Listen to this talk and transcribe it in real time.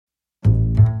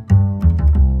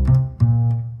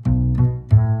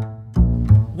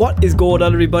What is going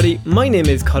on, everybody? My name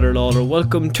is Conor Lawler.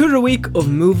 Welcome to the week of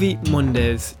Movie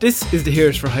Mondays. This is the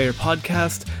Heroes for Hire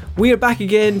podcast. We are back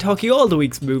again talking all the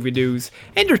week's movie news,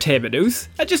 entertainment news,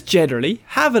 and just generally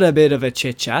having a bit of a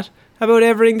chit chat about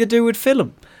everything to do with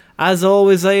film. As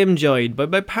always, I am joined by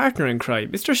my partner in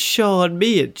crime, Mr. Sean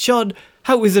Meehan. Sean,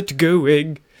 how is it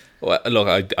going? Well,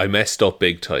 look, I messed up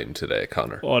big time today,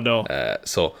 Conor. Oh no.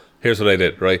 So here's what I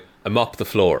did, right? I mopped the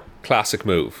floor. Classic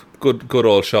move. Good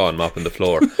old Sean mopping the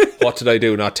floor. What did I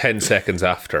do not 10 seconds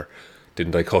after?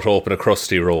 Didn't I cut open a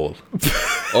crusty roll?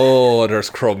 Oh,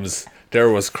 there's crumbs. There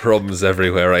was crumbs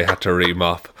everywhere. I had to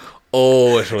remop.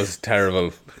 Oh, it was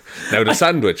terrible. Now the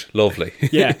sandwich, lovely.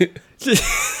 Yeah.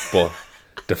 But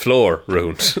the floor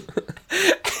ruined.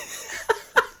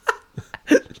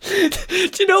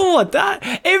 Do you know what?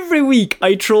 That every week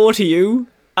I throw to you,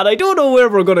 and I don't know where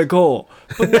we're gonna go.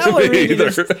 But now I really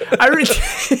just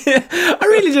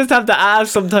have to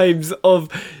ask sometimes of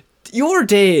your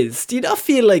days. Do you not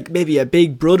feel like maybe a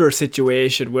Big Brother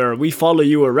situation where we follow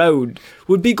you around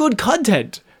would be good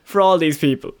content for all these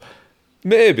people?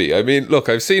 Maybe. I mean, look,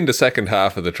 I've seen the second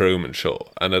half of the Truman Show,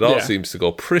 and it all seems to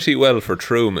go pretty well for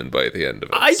Truman by the end of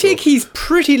it. I think he's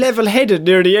pretty level-headed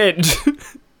near the end.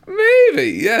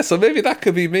 Maybe, yeah. So maybe that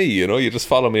could be me, you know. You just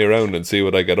follow me around and see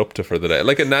what I get up to for the day.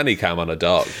 Like a nanny cam on a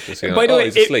dog. Just, By the way,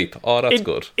 he's asleep. Oh, that's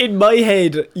good. In my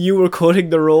head, you were cutting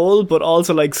the roll, but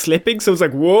also like slipping. So it's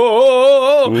like,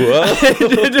 whoa.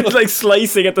 Just like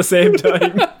slicing at the same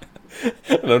time.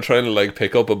 And I'm trying to like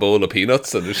pick up a bowl of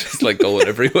peanuts and it's just like going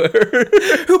everywhere.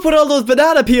 Who put all those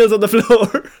banana peels on the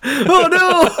floor? Oh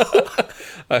no!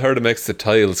 I heard it makes the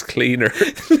tiles cleaner.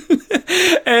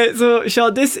 So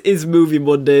Sean, this is Movie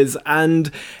Mondays,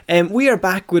 and we are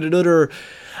back with a lot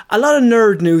of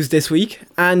nerd news this week,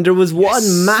 and there was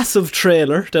one massive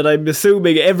trailer that I'm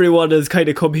assuming everyone has kind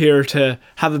of come here to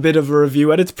have a bit of a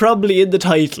review, and it's probably in the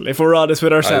title, if we're honest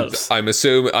with ourselves.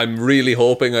 I'm really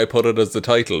hoping I put it as the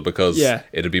title, because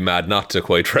it'd be mad not to,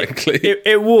 quite frankly.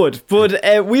 It would,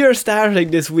 but we are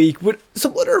starting this week with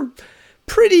some other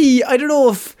pretty, I don't know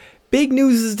if big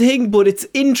news is a thing, but it's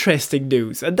interesting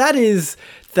news, and that is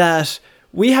that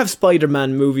we have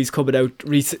Spider-Man movies coming out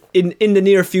in the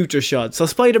near future, Sean. So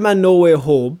Spider-Man No Way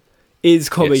Home is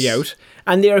coming out,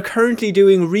 and they are currently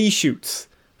doing reshoots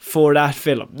for that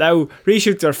film. Now,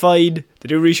 reshoots are fine. They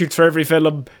do reshoots for every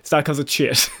film. It's not because it's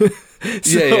shit.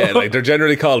 Like they're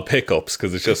generally called pickups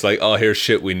because it's just like, oh, here's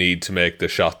shit we need to make the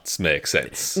shots make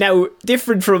sense. Now,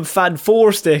 different from Fan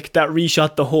 4 Stick that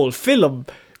reshot the whole film,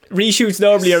 reshoots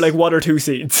normally are like one or two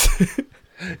scenes.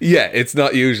 Yeah, it's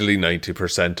not usually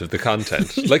 90% of the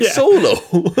content. Like Solo.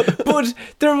 But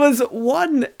there was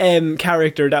one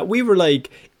character that we were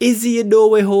like, is he in No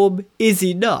Way Home? Is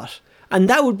he not? And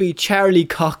that would be Charlie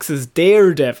Cox's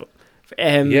Daredevil.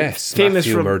 Yes, famous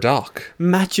Matthew from Murdock.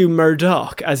 Matthew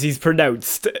Murdock, as he's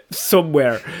pronounced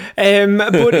somewhere.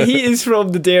 But he is from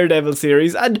the Daredevil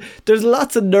series. And there's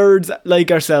lots of nerds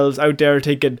like ourselves out there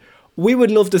thinking, we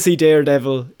would love to see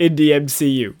Daredevil in the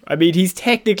MCU. I mean, he's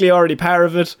technically already part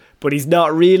of it, but he's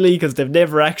not really, because they've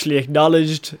never actually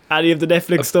acknowledged any of the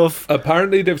Netflix stuff.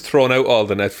 Apparently they've thrown out all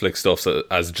the Netflix stuff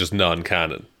as just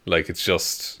non-canon. Like, it's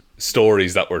just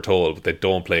stories that were told, but they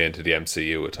don't play into the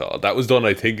MCU at all. That was done,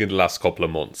 I think, in the last couple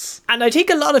of months. And I think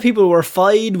a lot of people were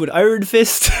fine with Iron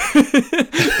Fist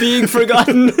being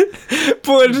forgotten.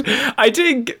 But I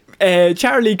think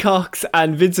Charlie Cox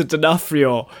and Vincent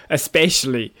D'Onofrio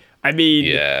especially, I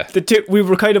mean, we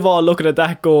were kind of all looking at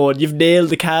that going, you've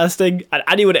nailed the casting, and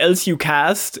anyone else you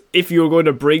cast, if you're going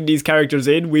to bring these characters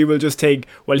in, we will just think,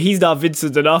 well, he's not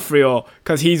Vincent D'Onofrio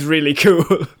because he's really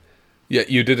cool. Yeah,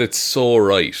 you did it so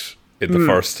right in the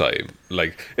first time.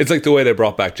 Like, it's like the way they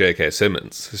brought back J.K.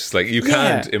 Simmons. It's just like, you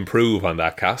can't improve on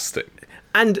that casting.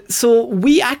 And so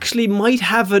we actually might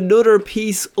have another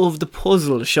piece of the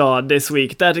puzzle, Sean, this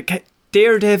week, that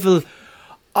Daredevil,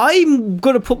 I'm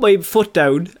going to put my foot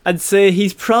down and say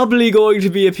he's probably going to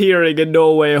be appearing in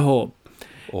No Way Home.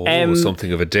 Oh,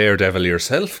 something of a daredevil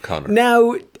yourself, Conor.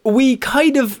 Now, we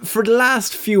kind of, for the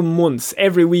last few months,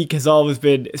 every week has always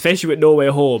been, especially with No Way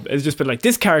Home, it's just been like,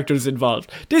 this character's involved,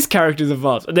 this character's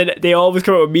involved. And then they always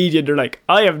come out with media and they're like,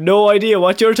 I have no idea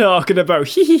what you're talking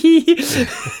about.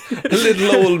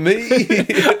 Little old me.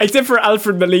 Except for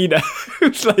Alfred Molina.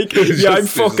 It's like, I'm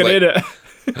fucking in it.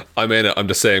 I'm in it. I'm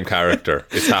the same character.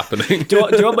 It's happening. Do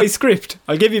you want my script?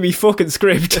 I'll give you my fucking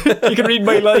script. You can read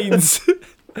my lines.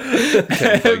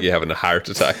 Like you're having a heart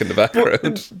attack in the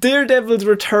background. Daredevil's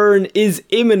return is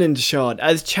imminent, Sean,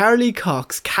 as Charlie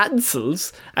Cox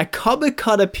cancels a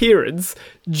Comic-Con appearance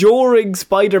during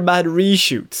Spider-Man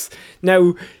reshoots.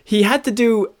 Now, he had to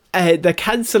do the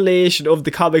cancellation of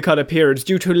the Comic-Con appearance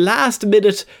due to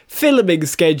last-minute filming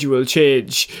schedule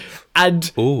change.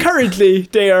 And currently,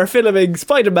 they are filming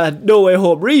Spider-Man No Way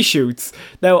Home reshoots.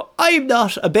 Now, I'm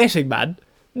not a betting man,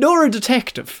 nor a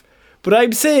detective, but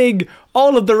I'm saying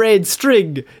all of the red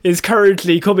string is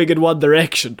currently coming in one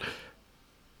direction.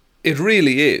 It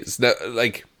really is. Now,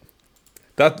 like,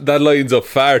 that lines up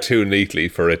far too neatly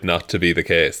for it not to be the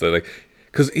case. They're like,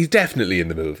 because he's definitely in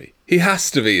the movie. He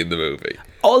has to be in the movie.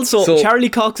 Also, Charlie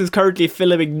Cox is currently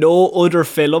filming no other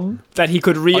film that he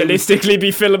could realistically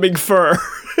be filming for.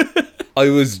 I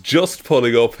was just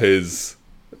pulling up his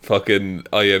fucking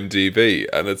IMDb,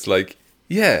 and it's like,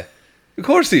 yeah, of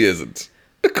course he isn't.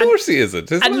 Of course he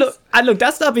isn't. And look,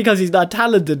 that's not because he's not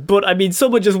talented, but I mean,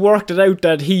 someone just worked it out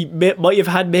that he might have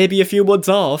had maybe a few months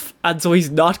off, and so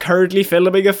he's not currently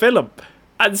filming a film.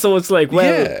 And so it's like,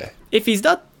 well, if he's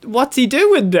not, what's he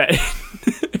doing then?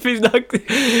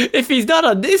 if he's not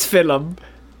on this film,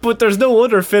 but there's no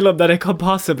other film that it could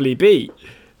possibly be.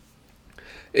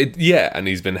 And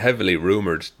he's been heavily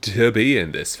rumoured to be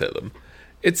in this film.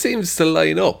 It seems to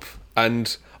line up,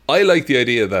 and I like the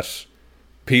idea that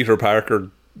Peter Parker,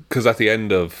 because at the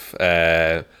end of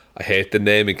I hate the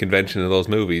naming convention of those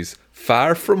movies,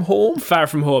 Far From Home.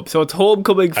 So it's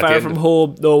Homecoming, Far From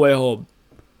Home, No Way Home.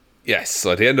 Yes,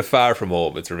 so at the end of Far From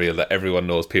Home, it's revealed that everyone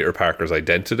knows Peter Parker's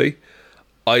identity.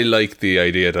 I like the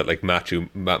idea that like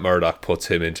Matt Murdock puts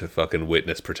him into fucking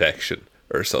witness protection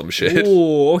or some shit.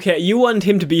 Oh, okay. You want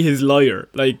him to be his lawyer,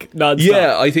 like non-stop.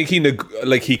 Yeah, I think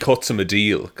he cuts him a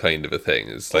deal, kind of a thing.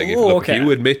 It's like, if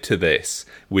you admit to this,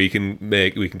 we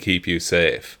can keep you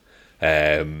safe.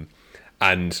 And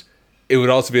it would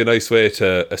also be a nice way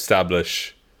to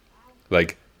establish,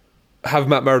 like, have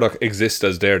Matt Murdock exist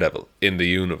as Daredevil in the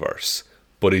universe,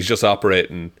 but he's just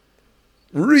operating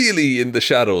really in the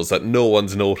shadows that no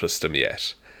one's noticed him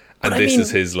yet. And this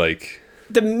is his, like...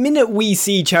 The minute we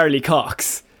see Charlie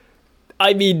Cox,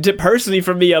 I mean, personally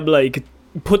for me, I'm like,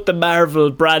 put the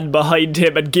Marvel brand behind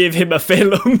him and give him a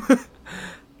film.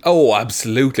 Oh,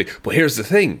 absolutely. But here's the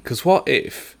thing, because what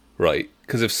if, right?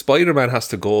 Because if Spider-Man has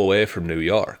to go away from New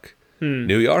York,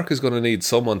 New York is going to need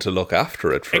someone to look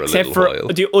after it for a little while. Except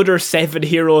for the other 7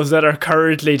 heroes that are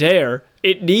currently there.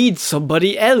 It needs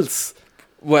somebody else.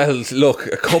 Well, look,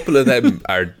 a couple of them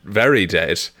are very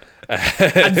dead.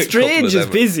 And Strange is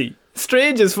busy.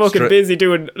 Strange is fucking busy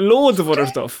doing loads of other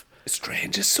stuff.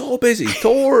 Strange is so busy.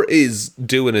 Thor is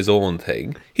doing his own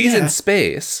thing. He's in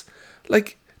space.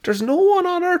 Like, there's no one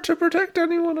on Earth to protect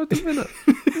anyone at the minute.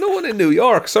 No one in New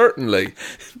York, certainly.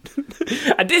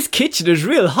 And this kitchen is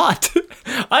real hot.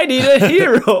 I need a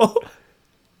hero.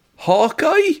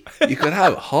 Hawkeye? You could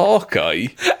have Hawkeye.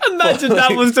 Imagine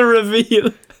that was the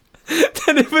reveal.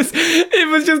 Then it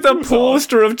was just a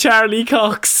poster of Charlie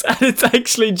Cox, and it's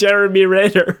actually Jeremy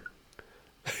Renner.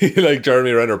 Like,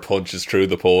 Jeremy Renner punches through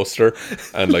the poster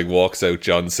and like walks out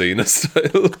John Cena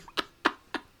style.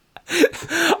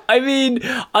 I mean,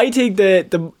 I think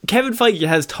the Kevin Feige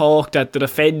has talked that the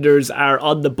Defenders are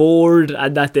on the board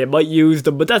and that they might use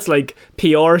them, but that's like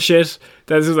PR shit.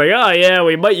 That's just like, oh yeah,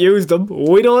 we might use them.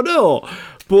 We don't know.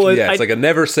 But yeah, it's like a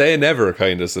never say never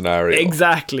kind of scenario.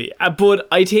 Exactly. But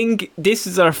I think this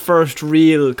is our first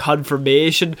real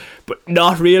confirmation, but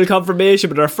not real confirmation,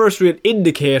 but our first real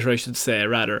indicator, I should say,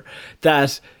 rather,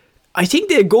 that I think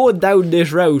they're going down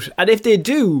this route. And if they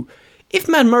do, if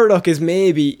Matt Murdock is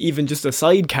maybe even just a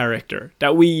side character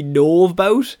that we know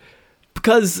about,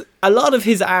 because a lot of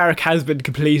his arc has been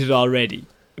completed already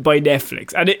by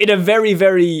Netflix, and in a very,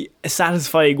 very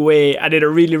satisfying way, and in a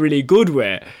really, really good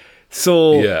way.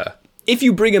 So if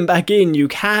you bring him back in, you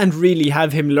can't really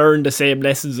have him learn the same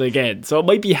lessons again. So it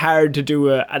might be hard to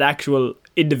do an actual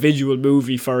individual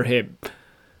movie for him.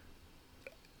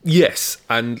 Yes,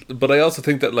 but I also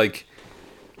think that like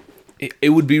it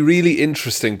would be really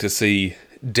interesting to see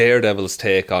Daredevil's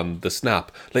take on the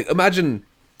snap. Like, imagine,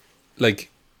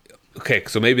 like, okay,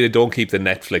 so maybe they don't keep the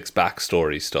Netflix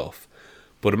backstory stuff,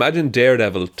 but imagine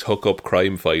Daredevil took up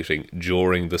crime fighting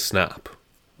during the snap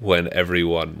when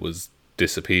everyone was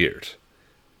disappeared.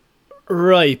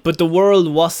 Right, but the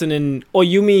world wasn't in... Oh,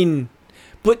 you mean...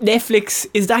 But Netflix,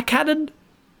 is that canon?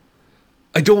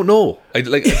 I don't know.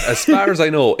 As far as I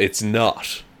know, it's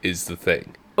not, is the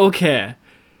thing. Okay.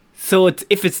 So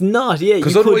if it's not, yeah,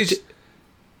 because otherwise,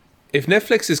 if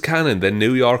Netflix is canon, then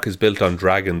New York is built on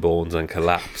dragon bones and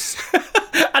collapse.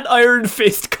 And Iron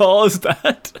Fist caused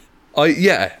that.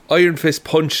 Iron Fist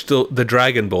punched the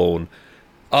dragon bone.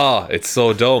 It's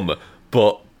so dumb.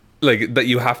 But like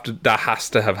that has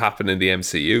to have happened in the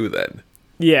MCU then.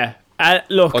 Yeah.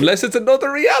 Look, unless it's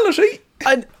another reality.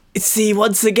 And See,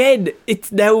 once again,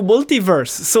 it's now multiverse,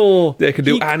 so They can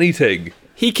do anything.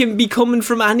 he can be coming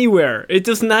from anywhere. It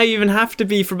does not even have to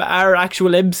be from our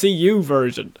actual MCU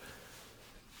version.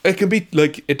 It can be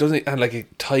like, it doesn't, and like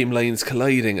timelines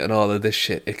colliding and all of this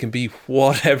shit. It can be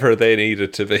whatever they need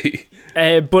it to be.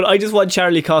 But I just want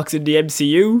Charlie Cox in the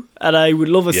MCU, and I would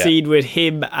love a scene with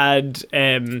him and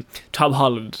Tom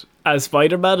Holland as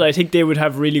Spider-Man. I think they would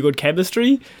have really good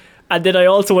chemistry. And then I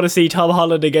also want to see Tom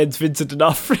Holland against Vincent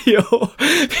D'Onofrio,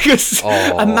 because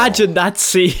imagine that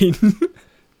scene.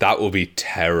 That would be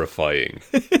terrifying.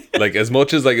 Like, as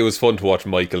much as like it was fun to watch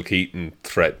Michael Keaton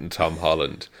threaten Tom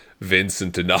Holland,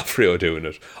 Vincent D'Onofrio doing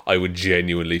it, I would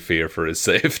genuinely fear for his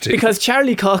safety. Because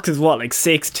Charlie Cox is what, like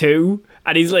 6'2",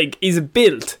 and he's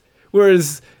built,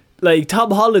 whereas like Tom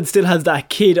Holland still has that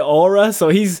kid aura, so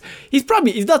he's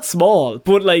not small,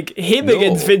 but like him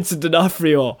against Vincent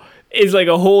D'Onofrio is like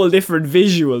a whole different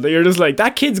visual that you're just like,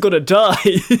 that kid's gonna die.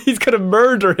 He's gonna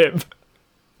murder him.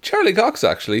 Charlie Cox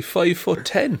actually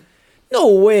 5'10".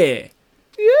 No way.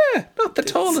 Yeah, not the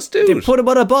tallest dude. They put him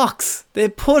on a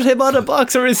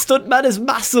box. Or his stuntman is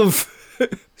massive.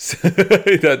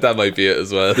 that might be it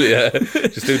as well. Yeah,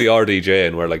 just do the RDJ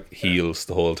and wear like heels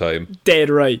the whole time. Dead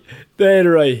right.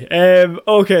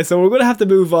 Okay, so we're going to have to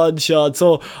move on, Sean.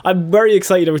 So I'm very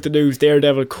excited about the news.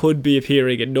 Daredevil could be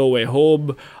appearing in No Way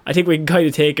Home. I think we can kind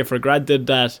of take it for granted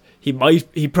that he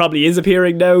probably is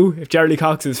appearing now if Charlie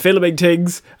Cox is filming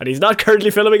things, and he's not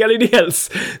currently filming anything else.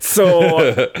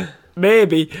 So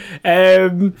maybe.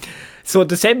 So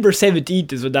December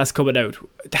 17th is when that's coming out.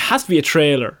 There has to be a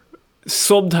trailer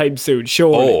sometime soon,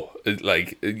 surely.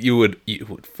 Like you would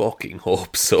fucking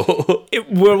hope so.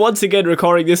 We're once again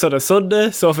recording this on a Sunday,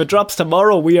 so if it drops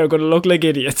tomorrow, we are going to look like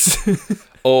idiots.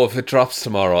 If it drops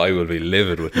tomorrow, I will be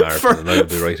livid with Martin, and I will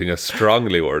be writing a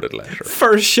strongly worded letter.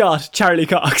 First shot, Charlie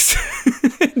Cox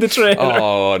in the trailer.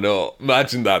 Oh no,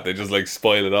 imagine that. They just like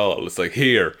spoil it all. It's like,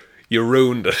 here, you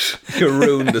ruined it. You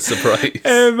ruined the surprise.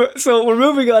 So we're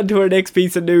moving on to our next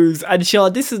piece of news. And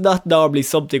Sean, this is not normally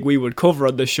something we would cover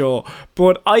on the show,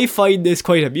 but I find this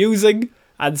quite amusing.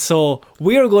 And so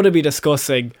we are going to be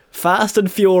discussing Fast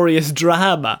and Furious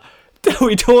drama that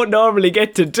we don't normally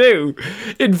get to do.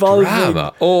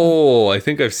 Drama? I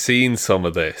think I've seen some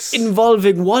of this.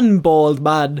 Involving one bald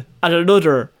man and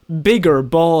another bigger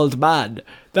bald man.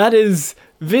 That is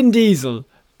Vin Diesel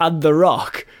and The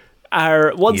Rock.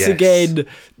 Are once again,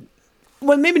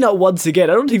 well, maybe not once again,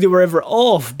 I don't think they were ever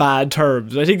off bad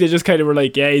terms. I think they just kind of were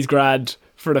like, yeah, he's grand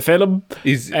for the film.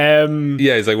 He's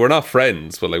like, we're not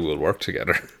friends, but like, we'll work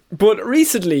together. But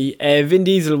recently, Vin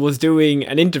Diesel was doing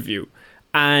an interview,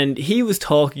 and he was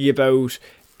talking about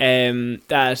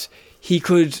that he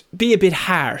could be a bit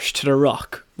harsh to The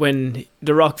Rock when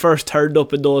The Rock first turned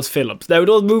up in those films. Now,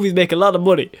 those movies make a lot of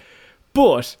money,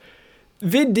 but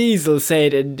Vin Diesel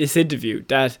said in this interview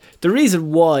that the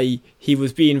reason why he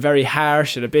was being very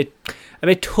harsh and a bit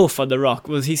tough on The Rock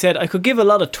was, he said, I could give a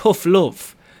lot of tough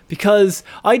love because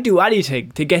I'd do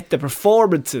anything to get the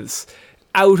performances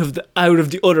out of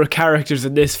the other characters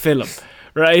in this film,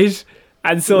 right?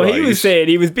 And so he was saying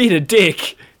he was being a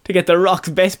dick to get The Rock's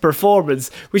best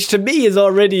performance, which to me is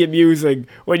already amusing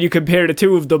when you compare the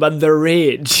two of them and their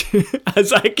range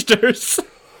as actors.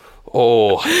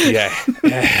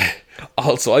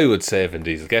 Also, I would say, Vin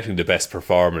Diesel, getting the best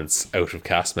performance out of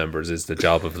cast members is the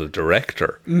job of the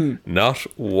director, not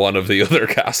one of the other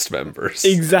cast members.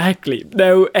 Exactly.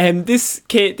 Now, this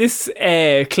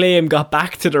claim got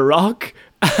back to The Rock,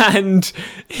 and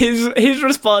his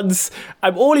response,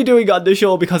 I'm only doing it on the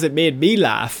show because it made me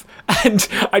laugh. And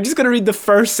I'm just going to read the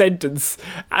first sentence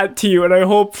to you, and I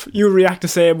hope you react the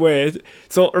same way.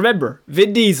 So remember,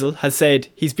 Vin Diesel has said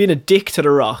he's been a dick to The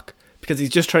Rock because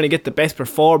he's just trying to get the best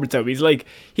performance out of him.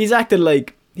 He's acting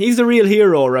like he's the real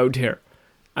hero around here.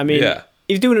 I mean,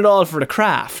 he's doing it all for the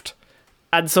craft.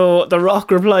 And so The Rock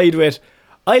replied with,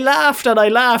 I laughed and I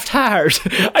laughed hard.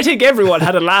 I think everyone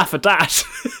had a laugh at that.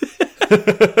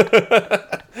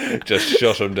 Just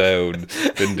shut him down.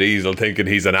 Vin Diesel thinking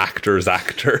he's an actor's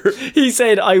actor. He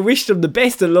said, I wish them the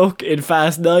best of luck in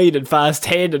Fast 9 and Fast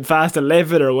 10 and Fast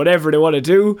 11 or whatever they want to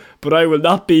do, but I will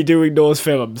not be doing those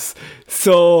films.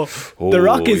 So The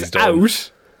Rock is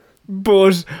out,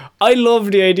 but I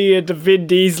love the idea that Vin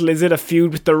Diesel is in a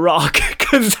feud with The Rock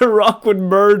because The Rock would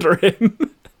murder him.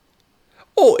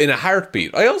 In a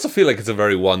heartbeat. I also feel like it's a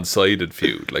very one-sided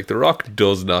feud. Like, The Rock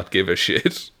does not give a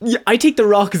shit. Yeah, I think The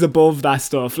Rock is above that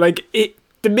stuff. Like,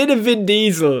 the minute Vin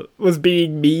Diesel was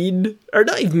being mean, or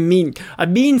not even mean,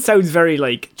 mean sounds very,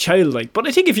 like, childlike, but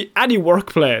I think if you any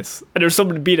workplace and there's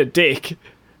someone being a dick,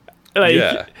 like,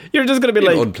 you're just going to be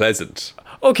like, unpleasant.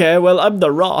 Okay, well, I'm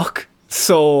The Rock,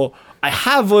 so I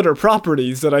have other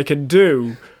properties that I can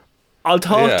do. I'll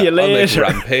talk to you later.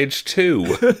 I'll make Rampage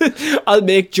 2. I'll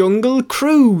make Jungle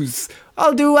Cruise.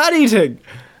 I'll do anything.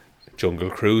 Jungle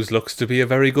Cruise looks to be a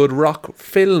very good rock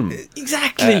film.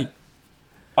 Exactly.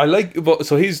 I like, but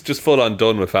so he's just full on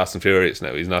done with Fast and Furious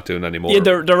now. He's not doing any more. Yeah,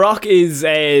 the Rock is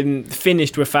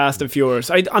finished with Fast and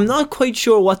Furious. I'm not quite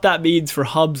sure what that means for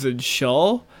Hobbs and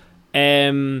Shaw.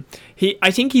 I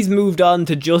think he's moved on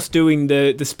to just doing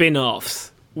the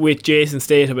spin-offs with Jason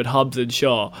Statham and Hobbs and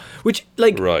Shaw, which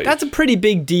that's a pretty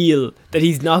big deal that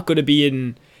he's not going to be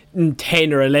in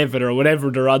 10 or 11 or whatever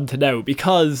they're on to now,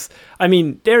 because I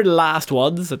mean they're the last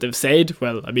ones that they've said.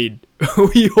 Well, I mean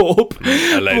we hope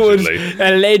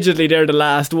allegedly they're the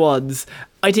last ones.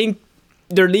 I think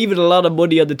they're leaving a lot of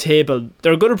money on the table.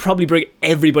 They're going to probably bring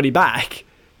everybody back,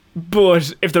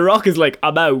 but if The Rock is like,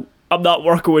 I'm out, I'm not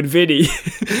working with Vinny,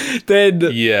 then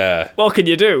what can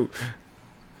you do?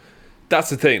 That's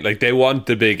the thing. Like, they want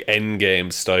the big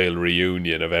Endgame style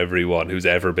reunion of everyone who's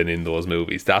ever been in those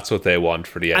movies. That's what they want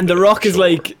for the end. And The Rock is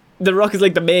like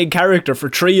the main character for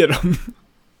 3 of them.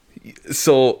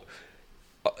 So,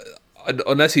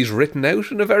 unless he's written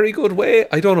out in a very good way,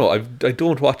 I don't know. I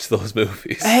don't watch those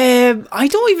movies. I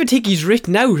don't even think he's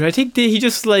written out. I think he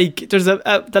just like, there's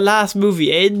the last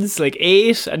movie ends like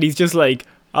 8, and he's just like,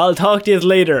 I'll talk to you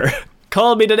later.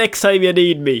 Call me the next time you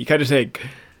need me, kind of thing.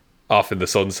 Off in the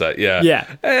sunset, yeah.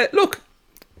 Yeah. Look,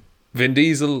 Vin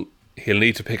Diesel, he'll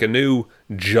need to pick a new,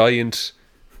 giant,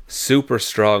 super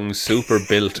strong, super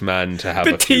built man to have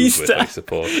Batista. a feud with, I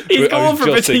suppose. He's going for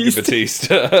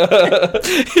Batista.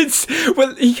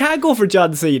 Well, he can't go for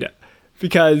John Cena,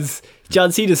 because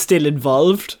John Cena's still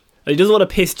involved, and he doesn't want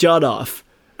to piss John off.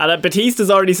 And Batista's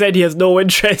already said he has no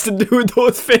interest in doing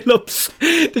those films.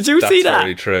 Did you see that? That's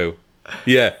very true.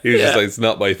 Yeah, he was just like, it's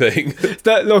not my thing.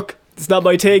 Look, it's not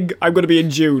my thing. I'm going to be in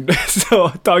June. So,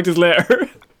 talk to us later.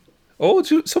 Oh,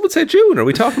 someone said June. Are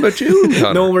we talking about June,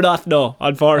 Connor? No, we're not. No,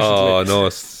 unfortunately. Oh, no,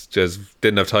 it's just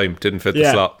didn't have time. Didn't fit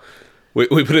the slot. We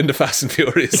put in the Fast and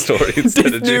Furious story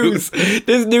instead of June.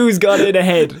 This news got in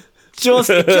ahead. Just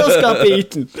got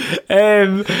beaten.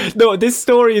 No, this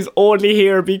story is only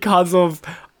here because of,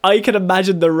 I can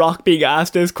imagine The Rock being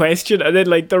asked this question, and then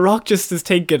like The Rock just is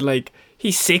thinking like,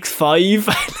 he's 6'5",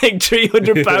 like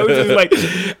 300 pounds. He's like,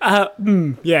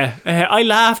 I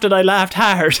laughed, and I laughed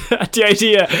hard at the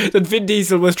idea that Vin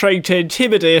Diesel was trying to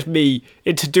intimidate me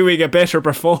into doing a better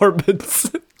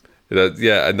performance.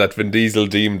 And that Vin Diesel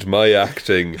deemed my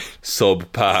acting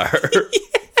subpar.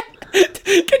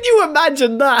 Can you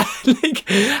imagine that? Like,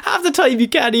 half the time you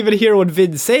can't even hear what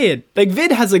Vin's saying. Like,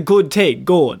 Vin has a good thing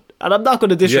going, and I'm not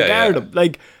going to disregard him.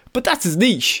 Like, but that's his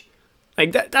niche.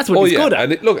 Like that's what he's good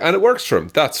at. And it works for him.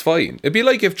 That's fine. It'd be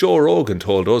like if Joe Rogan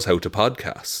told us how to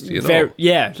podcast, you know.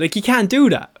 Like you can't do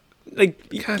that.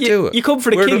 Like you can't do it. You come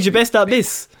for the kings, you best not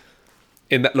miss.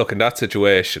 In that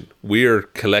situation, we're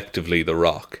collectively The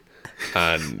Rock,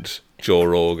 and Joe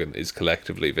Rogan is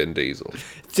collectively Vin Diesel.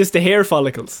 It's just the hair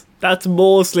follicles. That's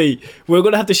mostly, we're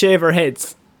going to have to shave our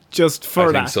heads just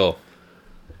for that. I think so.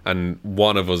 And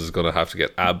one of us is going to have to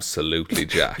get absolutely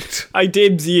jacked. I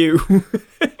dibs you.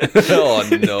 Oh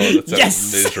no, that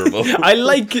sounds miserable. I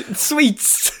like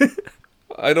sweets.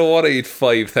 I don't want to eat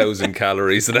 5,000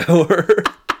 calories an hour.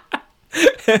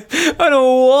 I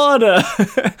don't wanna.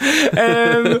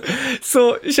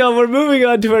 So, Sean, we're moving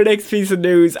on to our next piece of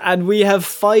news, and we have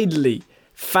finally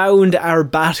found our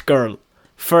Batgirl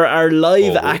for our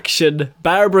live action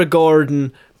Barbara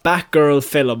Gordon Batgirl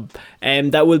film,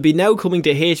 that will be now coming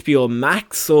to HBO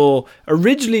Max. So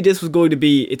originally this was going to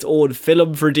be its own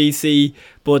film for DC,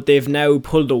 but they've now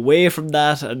pulled away from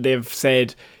that, and they've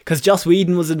said, because Joss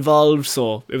Whedon was involved,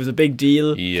 so it was a big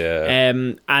deal.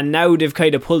 And now they've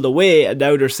kind of pulled away, and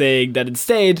now they're saying that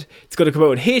instead it's going to come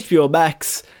out on HBO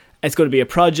Max. It's going to be a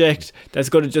project that's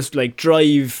going to just like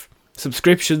drive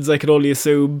subscriptions, I can only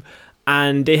assume.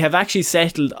 And they have actually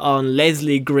settled on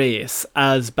Leslie Grace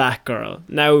as Batgirl.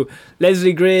 Now,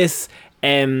 Leslie Grace,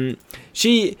 you're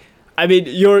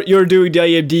doing the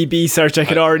IMDb search, I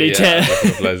can already tell.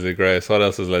 Leslie Grace. What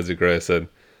else is Leslie Grace in?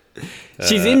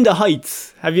 She's in The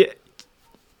Heights. Have you?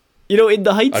 You know, In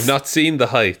The Heights? I've not seen The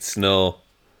Heights, no.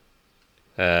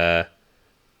 And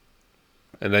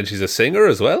then she's a singer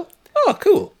as well? Oh,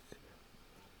 cool.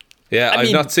 Yeah,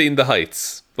 I've not seen The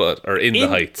Heights. The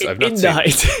Heights. I've not seen The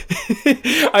Heights.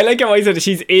 I like how I said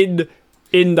she's in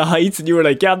The Heights, and you were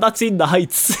like, yeah, I've not seen The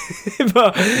Heights. I've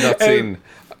not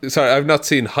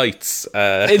seen Heights.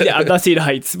 I've not seen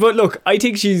Heights. But look, I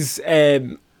think she's...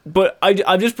 but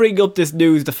I'm just bringing up this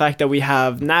news, the fact that we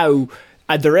have now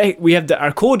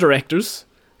our co-directors,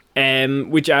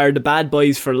 which are the Bad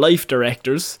Boys for Life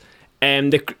directors.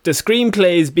 The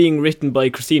screenplay is being written by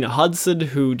Christina Hodson,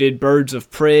 who did Birds of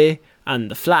Prey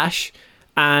and The Flash,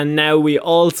 and now we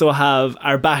also have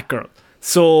our Batgirl.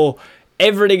 So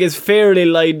everything is fairly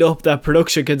lined up that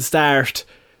production can start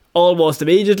almost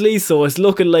immediately, so it's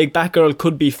looking like Batgirl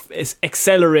could be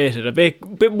accelerated a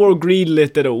bit more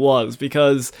greenlit than it was,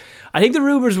 because I think the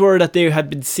rumours were that they had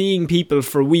been seeing people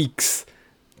for weeks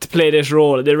to play this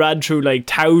role, and they ran through like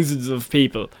thousands of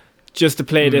people just to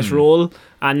play this role,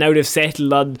 and now they've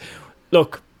settled on...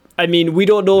 Look, I mean, we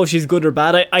don't know if she's good or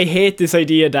bad. I hate this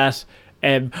idea that...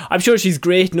 I'm sure she's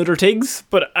great in other things,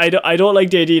 but I don't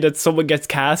like the idea that someone gets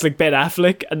cast like Ben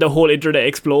Affleck and the whole internet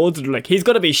explodes and they're like, he's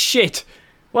gonna be shit.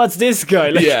 What's this guy?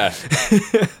 Like, yeah.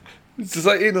 It's just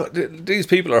like, these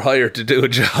people are hired to do a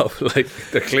job. Like,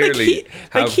 they clearly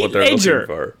have what they're looking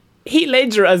for. Heath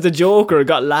Ledger as the Joker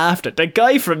got laughed at. The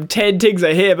guy from 10 Things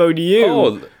I Hate About You.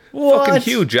 Oh, what? Fucking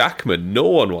Hugh Jackman. No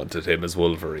one wanted him as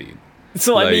Wolverine.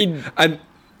 So, like, I mean... And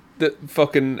the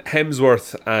fucking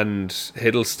Hemsworth and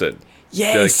Hiddleston.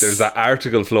 Yes. Like, there's that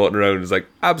article floating around. It's like,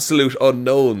 absolute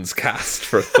unknowns cast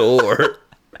for Thor.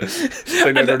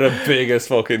 Like, they're the biggest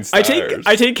fucking stars.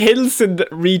 I think Hiddleston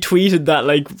retweeted that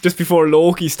like just before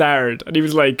Loki started, and he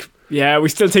was like, yeah, we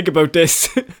still think about this.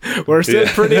 We're still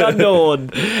pretty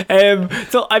unknown.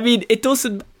 So I mean, it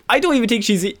doesn't... I don't even think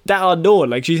she's that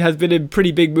unknown. Like, she has been in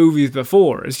pretty big movies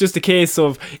before. It's just a case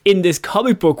of in this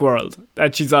comic book world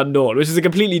that she's unknown, which is a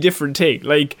completely different thing.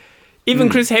 Like, even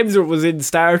Chris Hemsworth was in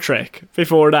Star Trek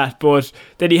before that, but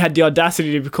then he had the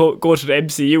audacity to go to the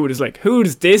MCU and is like,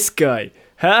 who's this guy?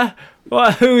 Huh?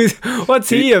 What's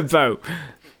he about?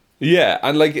 Yeah,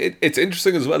 and like it's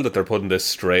interesting as well that they're putting this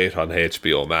straight on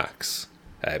HBO Max,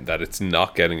 that it's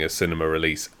not getting a cinema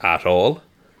release at all.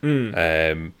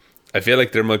 I feel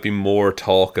like there might be more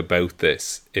talk about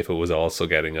this if it was also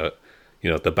getting the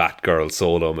Batgirl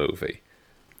solo movie.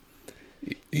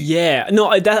 Yeah, no,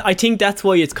 I think that's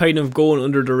why it's kind of going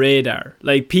under the radar.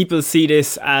 Like, people see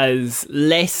this as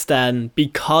less than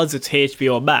because it's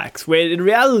HBO Max, where in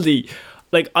reality,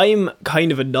 like, I'm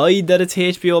kind of annoyed that it's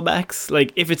HBO Max.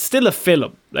 Like, if it's still a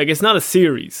film, like, it's not a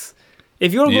series.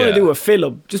 If you're going to do a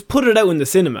film, just put it out in the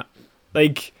cinema.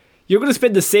 Like, you're going to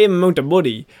spend the same amount of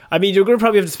money. I mean, you're going to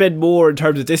probably have to spend more in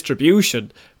terms of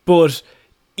distribution, but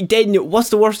then what's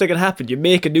the worst that can happen? You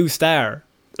make a new star.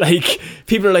 Like,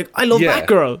 people are like, I love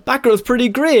Batgirl. Batgirl's pretty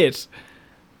great.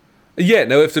 Yeah,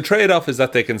 now if the trade-off is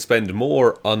that they can spend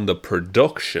more on the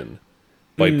production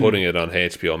by putting it on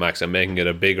HBO Max and making it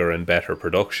a bigger and better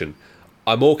production,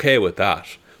 I'm okay with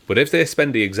that. But if they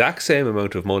spend the exact same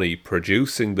amount of money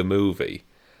producing the movie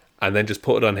and then just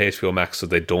put it on HBO Max so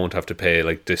they don't have to pay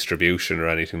like distribution or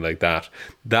anything like that,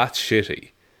 that's shitty.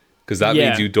 Because that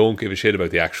means you don't give a shit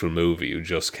about the actual movie, you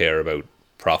just care about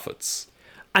profits.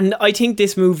 And I think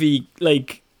this movie,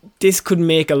 like, this could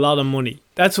make a lot of money.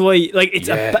 That's why, like, it's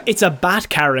a Bat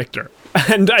character.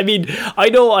 And I mean, I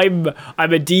know I'm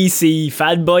a DC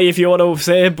fanboy, if you want to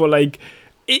say it, but like,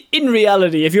 in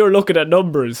reality, if you're looking at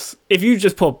numbers, if you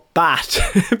just put Bat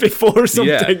before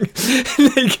something,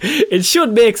 like, it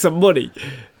should make some money.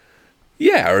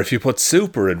 Yeah, or if you put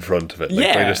Super in front of it,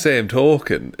 like, by the same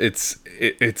token, it's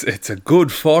a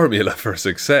good formula for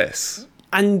success.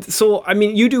 And so, I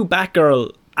mean, you do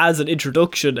Batgirl as an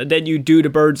introduction, and then you do the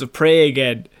Birds of Prey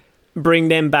again, bring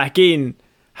them back in,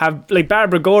 have, like,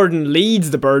 Barbara Gordon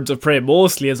leads the Birds of Prey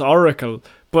mostly as Oracle,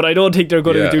 but I don't think they're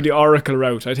going to do the Oracle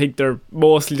route. I think they're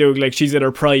mostly doing, like, she's in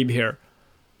her prime here.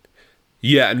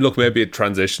 Yeah, and look, maybe it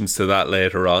transitions to that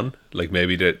later on. Like,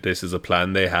 maybe this is a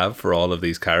plan they have for all of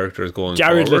these characters going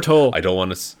Jared forward. Leto. I don't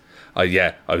want to...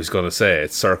 I was going to say,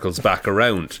 it circles back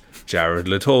around. Jared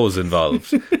Leto's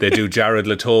involved. They do Jared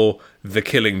Leto, The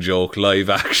Killing Joke live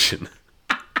action.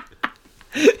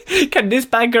 Can this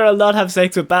Batgirl not have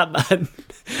sex with Batman?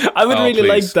 I would really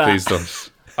like that. Please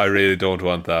don't. I really don't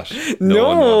want that.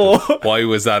 No. Why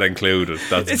was that included?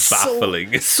 That's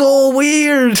baffling. It's so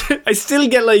weird. I still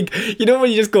get, like, you know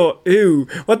when you just go, ooh,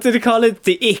 what do they call it?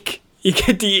 The ick. You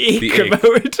get the ick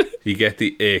about it. You get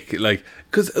the ick. Like,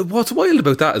 because what's wild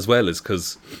about that as well is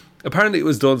because apparently it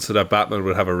was done so that Batman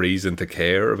would have a reason to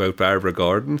care about Barbara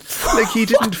Gordon. Like, he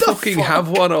didn't fucking have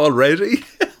one already.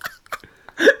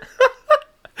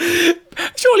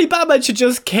 Surely Batman should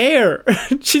just care.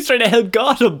 She's trying to help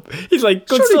Gotham. He's like,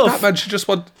 good Surely stuff. Batman should just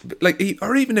want, like,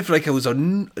 or even if, like, it was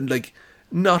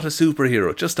not a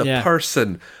superhero, just a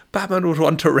person. Batman would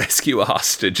want to rescue a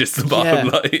hostage, is the bottom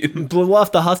line. But what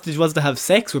if the hostage wants to have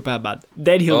sex with Batman?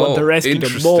 Then he'll want to rescue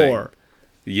them more.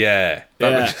 Yeah.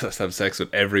 Batman just has to have sex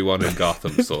with everyone in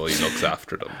Gotham, so he looks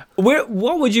after them.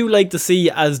 What would you like to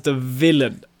see as the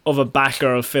villain of a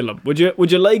Batgirl film? Would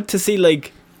you like to see,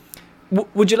 like,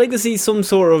 would you like to see some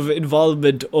sort of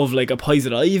involvement of like a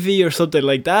Poison Ivy or something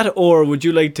like that, or would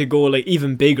you like to go like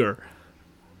even bigger?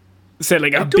 Say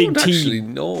like a big I don't actually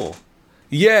team. know.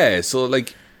 Yeah, so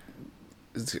like,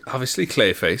 obviously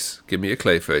Clayface. Give me a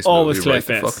Clayface Always movie right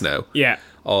Clayface. the fuck now. Yeah.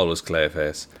 Always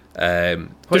Clayface. There's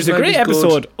Poison a great Ivy's good.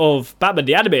 episode of Batman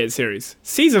the Animated Series,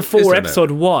 season Is 4, there now?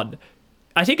 episode 1.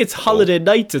 I think it's Holiday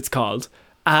Nights. It's called,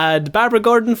 and Barbara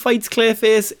Gordon fights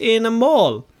Clayface in a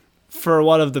mall for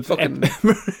one of the. Fucking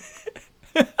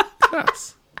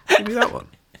class. Give me that one.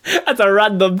 That's a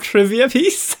random trivia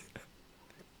piece.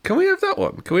 Can we have that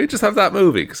one? Can we just have that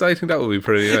movie? Because I think that would be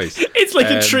pretty nice. It's like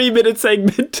a 3-minute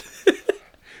segment.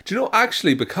 Do you know,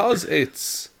 actually, because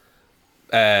it's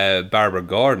Barbara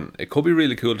Gordon, it could be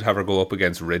really cool to have her go up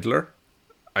against Riddler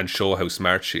and show how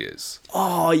smart she is.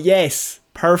 Oh yes,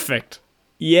 perfect.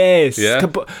 Yes. Yeah.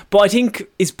 But I think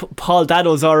Paul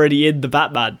Dano's already in the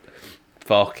Batman.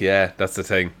 Fuck yeah, that's the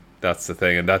thing. That's the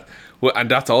thing, and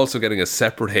that's also getting a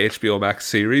separate HBO Max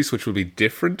series, which will be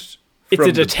different. It's from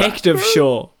a detective Batman.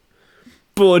 show.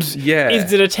 But Yeah. is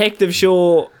the detective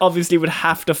show obviously would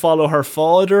have to follow her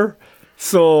father?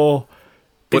 So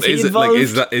But he is it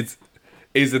involved? like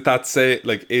is it that say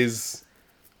like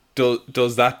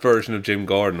does that version of Jim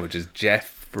Gordon, which is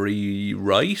Jeffrey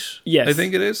Wright? Yes. I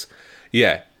think it is.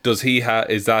 Yeah. Does he have?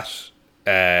 Is that?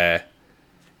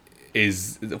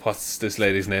 Is what's this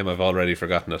lady's name? I've already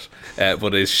forgotten it.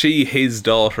 But is she his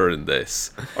daughter in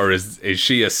this, or is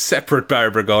she a separate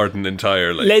Barbara Gordon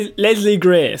entirely? Leslie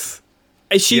Grace.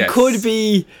 She Yes. could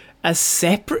be a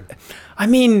separate. I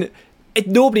mean,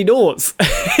 nobody knows.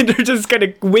 They're just kind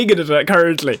of winging it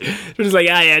currently. They're just like,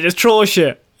 yeah, just throw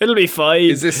shit. It'll be fine.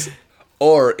 Is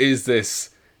this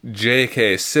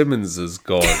J.K. Simmons's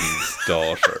Gordon's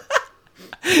daughter?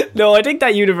 No, I think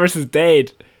that universe is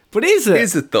dead. But is it?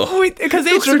 Is it though? Because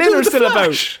Look, Ezra they're doing Miller's The still about.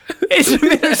 Flash. Ezra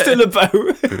Miller's still about.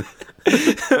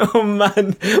 Oh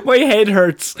man, my head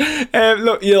hurts.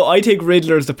 Look, I think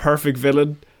Riddler's the perfect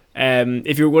villain.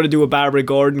 If you were going to do a Barbara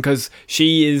Gordon, because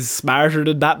she is smarter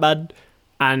than Batman,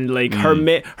 and like her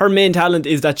main talent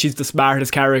is that she's the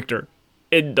smartest character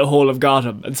in the whole of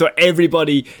Gotham, and so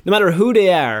everybody, no matter who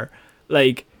they are,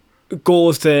 like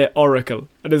goes to Oracle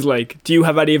and is like, "Do you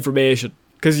have any information?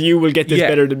 Because you will get this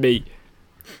better than me."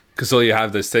 Because so you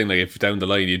have this thing, like if down the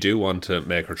line you do want to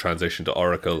make her transition to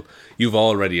Oracle, you've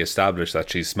already established that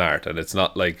she's smart, and it's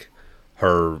not like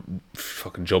her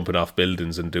fucking jumping off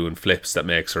buildings and doing flips that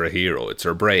makes her a hero. It's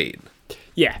her brain.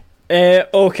 Yeah.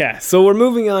 Okay, so we're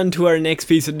moving on to our next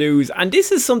piece of news, and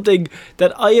this is something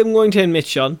that I am going to admit,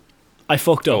 Sean, I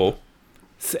fucked up.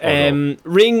 No.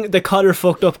 Ring the Connor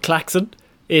fucked up klaxon.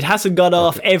 It hasn't gone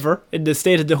off ever in the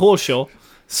state of the whole show,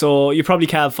 so you probably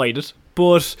can't find it.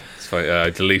 But It's fine. I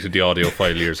deleted the audio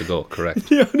file years ago, correct?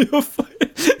 the audio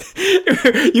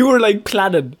file. You were like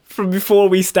planning from before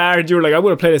we started. You were like, I'm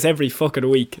going to play this every fucking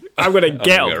week. I'm going to get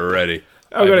Get it. ready.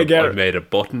 I'm gonna get I've it. made a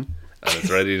button and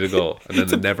it's ready to go. And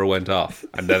then it never went off.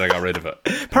 And then I got rid of it.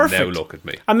 Perfect. And now look at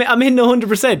me. I'm in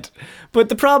 100%. But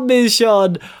the problem is,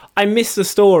 Sean, I missed a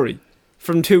story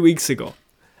from 2 weeks ago.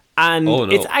 And Oh,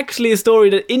 no. it's actually a story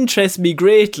that interests me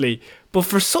greatly. But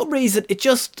for some reason, I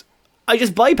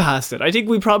just bypassed it. I think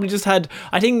we probably just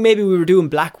I think maybe we were doing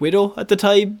Black Widow at the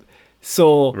time.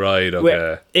 So Right,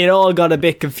 okay. it all got a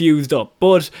bit confused up.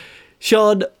 But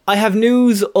Sean, I have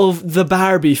news of the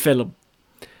Barbie film,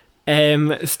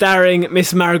 starring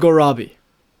Miss Margot Robbie.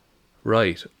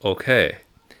 Right, okay.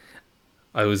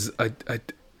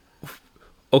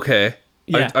 Okay.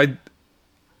 Yeah.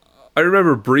 I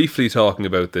remember briefly talking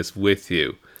about this with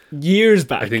you. Years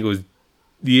back. I think it was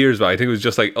years back. I think it was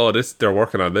just like, oh, they're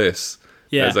working on this.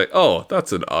 Yeah. I was like, oh,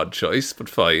 that's an odd choice, but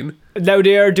fine. Now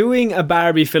they are doing a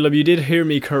Barbie film. You did hear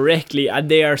me correctly,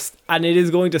 and it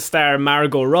is going to star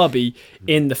Margot Robbie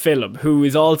in the film, who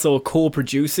is also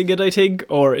co-producing it, I think,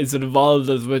 or is involved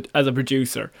as a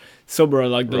producer somewhere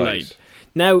along the line.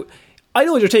 Now, I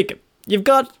know what you're thinking. You've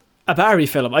got a Barbie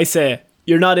film. I say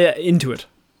you're not into it,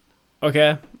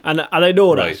 okay? And I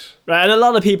know that, right? And a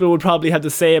lot of people would probably have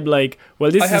the same, like, well,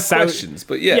 this I is have questions,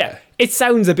 but yeah, it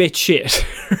sounds a bit shit,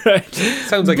 right?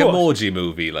 Sounds like Emoji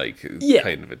Movie, like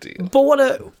kind of a deal.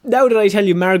 But now that I tell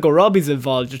you Margot Robbie's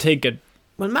involved, you're thinking,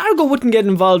 well, Margot wouldn't get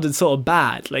involved in something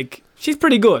bad. Like, she's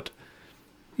pretty good.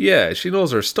 Yeah, she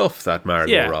knows her stuff, that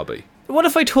Margot Robbie. What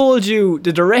if I told you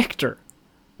the director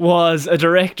was a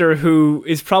director who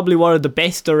is probably one of the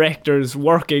best directors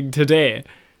working today?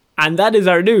 And that is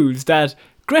our news, that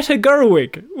Greta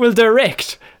Gerwig will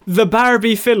direct the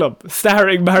Barbie film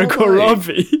starring Margot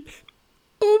Robbie.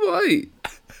 Oh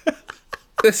my.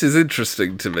 This is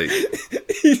interesting to me.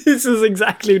 This is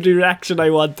exactly the reaction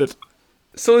I wanted.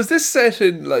 So is this set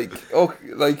in like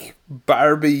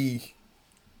Barbie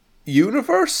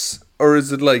universe, or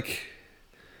is it like?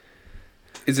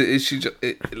 Is she just?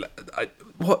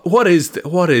 What is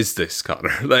this,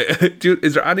 Connor? Like,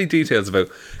 is there any details about?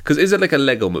 Because is it like a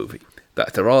Lego movie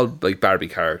that they're all like Barbie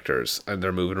characters and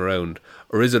they're moving around,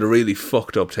 or is it a really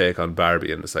fucked up take on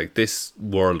Barbie and it's like this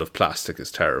world of plastic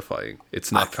is terrifying?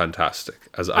 It's not fantastic,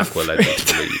 as Aqua led me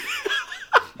to believe.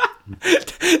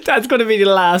 That's going to be the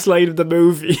last line of the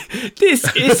movie.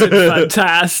 This isn't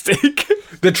fantastic.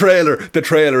 The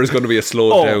trailer is going to be a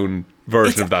slowed down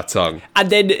version of that song. And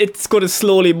then it's going to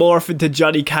slowly morph into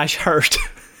Johnny Cash Hurt.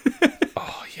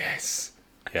 Oh, yes.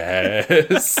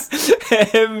 Yes.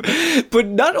 But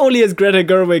not only has Greta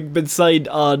Gerwig been signed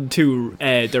on to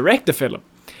direct the film,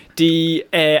 the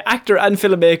actor and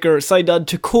filmmaker signed on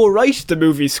to co-write the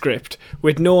movie script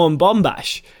with Noam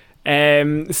Baumbach.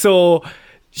 So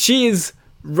she is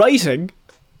writing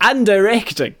and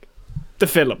directing the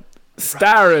film,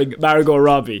 starring Margot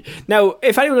Robbie. Now,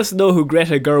 if anyone doesn't know who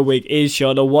Greta Gerwig is,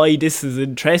 Sean, or why this is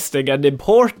interesting and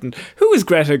important, who is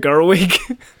Greta Gerwig?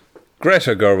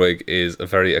 Greta Gerwig is a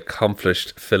very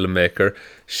accomplished filmmaker.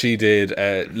 She did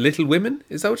Little Women.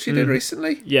 Is that what she did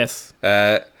recently? Yes.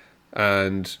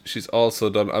 And she's also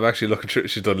done, I'm actually looking through,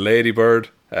 she's done Lady Bird,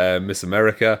 Miss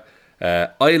America,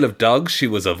 Isle of Dogs. She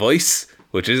was a voice,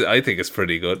 which is, I think, is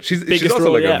pretty good. She's also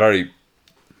role, like a very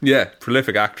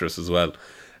prolific actress as well.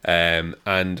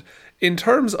 And in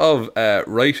terms of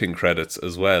writing credits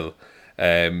as well,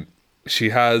 she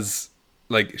has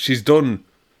she's done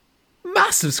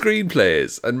massive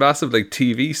screenplays and massive like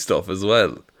TV stuff as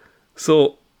well.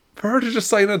 So for her to just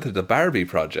sign on to the Barbie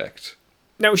project.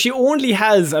 Now she only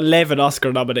has 11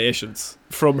 Oscar nominations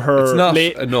from her it's not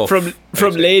enough,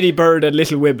 from Lady Bird and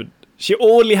Little Women. She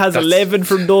only has 11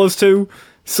 from those two,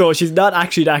 so she's not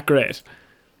actually that great.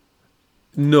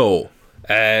 No.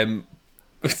 That's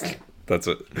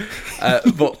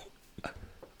it. But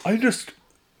I'm just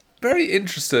very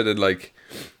interested in like,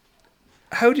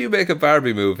 how do you make a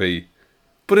Barbie movie,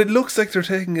 but it looks like they're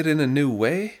taking it in a new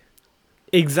way?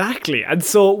 Exactly. And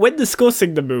so when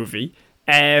discussing the movie,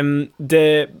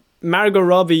 the Margot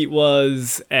Robbie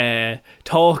was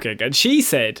talking, and she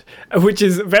said, which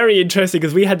is very interesting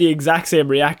because we had the exact same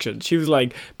reaction. She was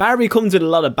like, Barbie comes with a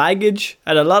lot of baggage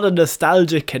and a lot of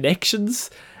nostalgic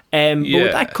connections. But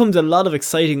with that comes a lot of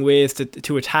exciting ways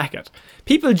to attack it.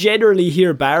 People generally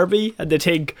hear Barbie and they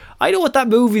think, I know what that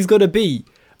movie's going to be.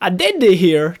 And then they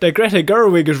hear that Greta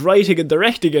Gerwig is writing and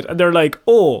directing it, and they're like,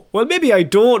 oh, well, maybe I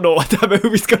don't know what that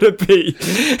movie's going to be.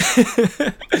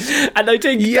 And I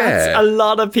think that's a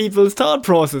lot of people's thought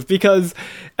process, because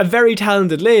a very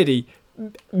talented lady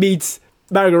meets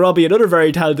Margot Robbie, another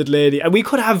very talented lady, and we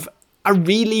could have a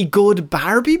really good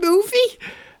Barbie movie.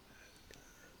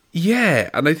 Yeah,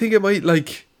 and I think it might,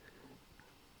 like,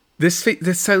 this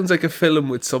sounds like a film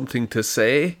with something to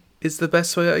say, is the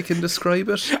best way I can describe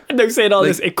it. And now saying all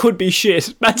this, it could be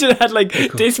shit. Imagine it had,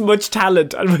 this much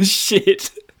talent and was shit.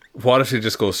 What if they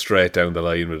just go straight down the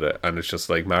line with it, and it's just,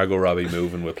 like, Margot Robbie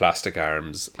moving with plastic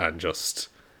arms, and just,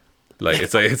 like,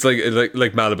 it's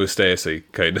like Malibu Stacy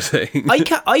kind of thing.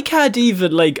 I can't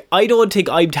even, I don't think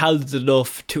I'm talented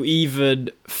enough to even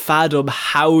fathom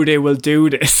how they will do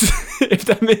this, if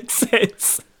that makes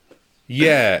sense.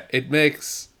 Yeah, it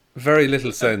makes very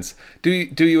little sense. Do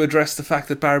you address the fact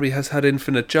that Barbie has had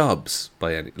infinite jobs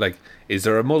by any, is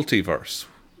there a multiverse?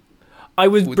 I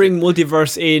would bring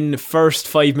multiverse in first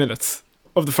 5 minutes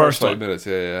of the first 5 minutes,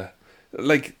 yeah.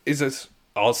 Is it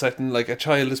all set in a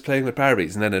child is playing with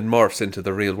Barbies and then it morphs into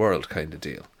the real world kind of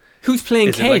deal? Who's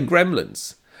playing Ken? Is it like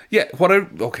Gremlins? Yeah,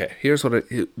 here's what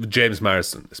James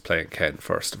Marsden is playing Ken,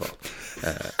 first of all.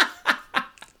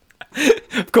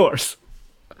 Of course.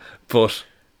 But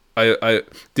I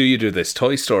do you do this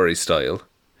Toy Story style?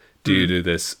 Do you do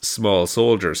this Small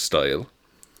Soldiers style?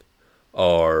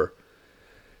 Or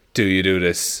do you do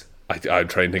this, I'm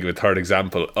trying to think of a third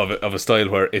example of a style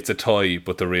where it's a toy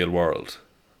but the real world?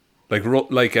 Like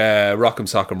Rock'em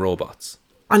Sock'em Robots.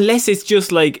 Unless it's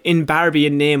just in Barbie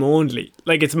in name only.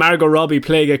 It's Margot Robbie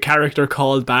playing a character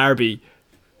called Barbie.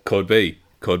 Could be.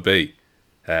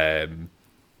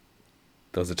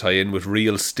 Does it tie in with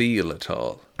Real Steel at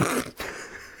all?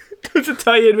 Does it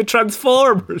tie in with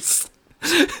Transformers?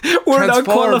 We're not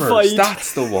qualified.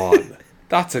 That's the one.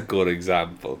 That's a good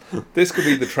example. This could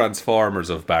be the Transformers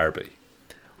of Barbie.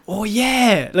 Oh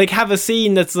yeah, have a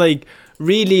scene that's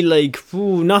really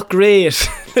not great.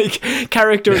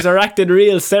 Characters are acting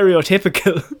real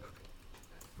stereotypical.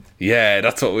 Yeah,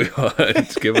 that's what we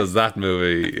want. Give us that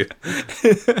movie.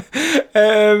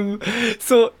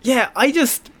 So yeah,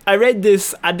 I read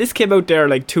this, and this came out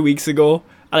there 2 weeks ago,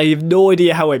 and I have no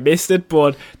idea how I missed it,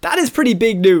 but that is pretty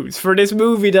big news for this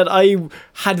movie that I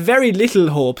had very little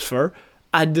hopes for,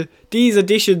 and these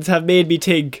additions have made me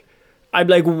think I'm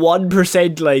like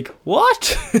 1% like,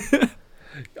 what?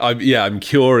 I'm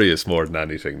curious more than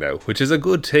anything now, which is a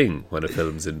good thing when a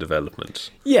film's in development.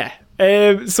 Yeah.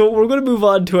 So we're going to move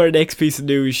on to our next piece of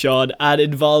news, Sean, and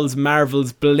it involves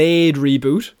Marvel's Blade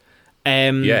reboot.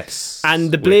 Yes.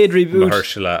 And the Blade reboot...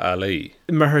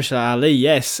 Mahershala Ali,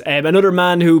 yes. Another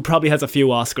man who probably has a few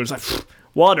Oscars. Like,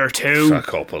 one or two. A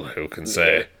couple, who can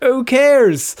say? Who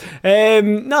cares?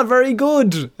 Not very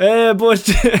good. But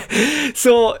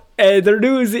so the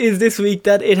news is this week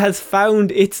that it has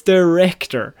found its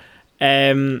director.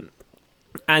 And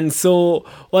so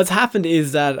what's happened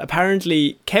is that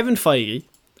apparently Kevin Feige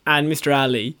and Mr.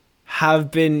 Ali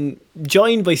have been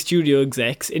joined by studio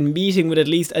execs in meeting with at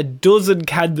least a dozen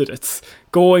candidates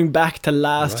going back to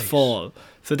last fall.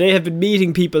 So they have been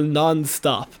meeting people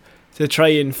non-stop to try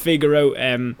and figure out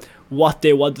what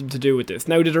they want them to do with this.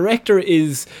 Now, the director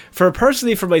is, for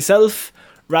myself,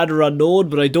 rather unknown,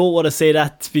 but I don't want to say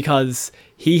that because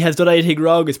he has done anything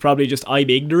wrong. It's probably just I'm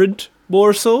ignorant,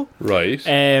 more so. Right.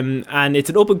 And it's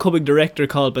an up-and-coming director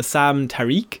called Bassam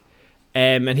Tariq,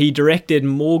 and he directed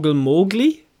Mogul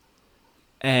Mowgli.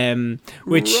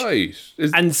 Which, right.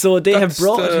 And so they have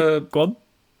brought... Go on.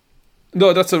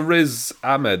 No, that's a Riz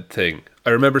Ahmed thing.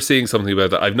 I remember seeing something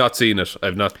about that. I've not seen it.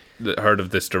 I've not heard of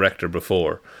this director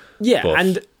before.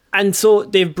 Yeah, and so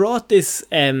they've brought this.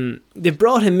 They've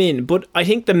brought him in, but I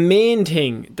think the main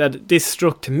thing that this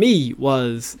struck to me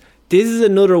was this is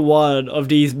another one of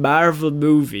these Marvel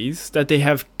movies that they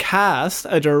have cast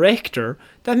a director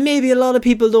that maybe a lot of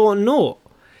people don't know.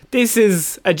 This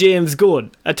is a James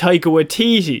Gunn, a Taika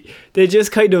Waititi. They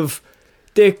just kind of...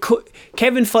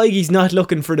 Kevin Feige's not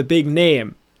looking for the big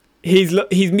name. He's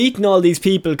meeting all these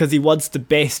people because he wants the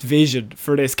best vision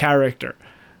for this character.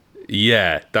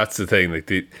 Yeah, that's the thing.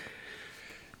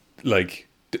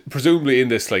 Presumably in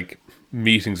this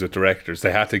meetings with directors,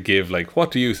 they had to give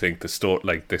what do you think the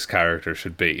story this character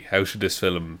should be? How should this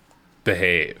film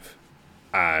behave?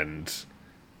 And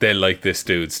they like this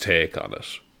dude's take on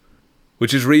it,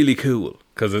 which is really cool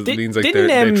because it means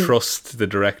they trust the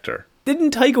director.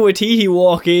 Didn't Taika Waititi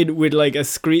walk in with a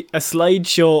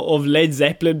slideshow of Led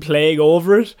Zeppelin playing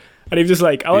over it? And he was just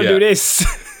like, I want to do this.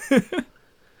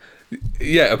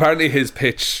 Yeah, apparently his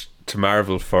pitch to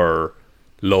Marvel for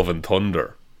Love and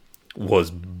Thunder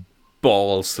was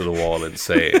balls to the wall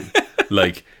insane.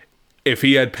 If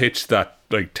he had pitched that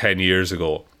 10 years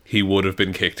ago, he would have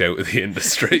been kicked out of the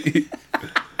industry.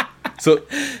 So...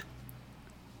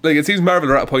 it seems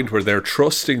Marvel are at a point where they're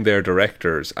trusting their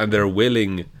directors and they're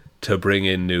willing to bring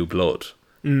in new blood.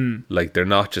 They're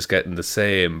not just getting the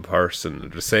same person,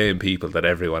 the same people that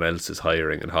everyone else is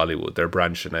hiring in Hollywood. They're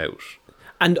branching out.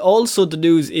 And also the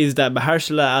news is that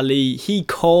Mahershala Ali, he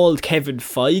called Kevin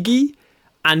Feige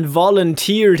and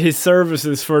volunteered his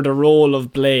services for the role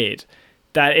of Blade.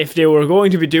 That if they were going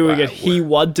to be doing it, he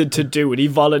wanted to do it. He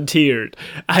volunteered.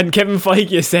 And Kevin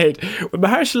Feige said, when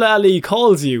Mahershala Ali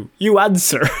calls you, you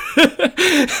answer.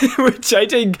 Which I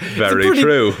think... Very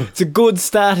true. It's a good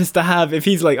status to have. If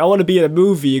he's like, I want to be in a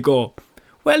movie, you go,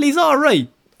 well, he's all right.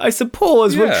 I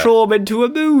suppose we'll throw him into a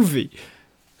movie.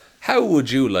 How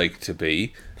would you like to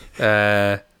be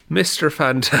Mr.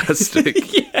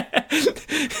 Fantastic? Yeah.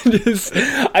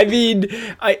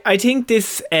 I think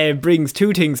this brings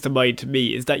two things to mind to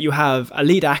me, is that you have a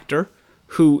lead actor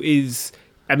who is,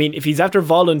 if he's after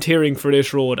volunteering for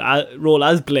this role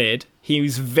as Blade,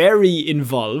 he's very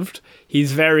involved,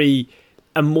 he's very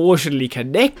emotionally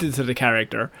connected to the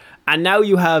character, and now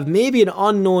you have maybe an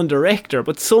unknown director,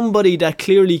 but somebody that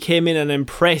clearly came in and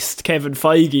impressed Kevin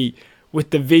Feige with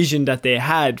the vision that they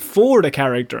had for the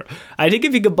character. I think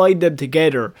if you combine them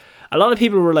together, a lot of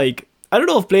people were like, I don't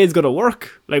know if Blade's going to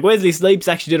work. Wesley Snipes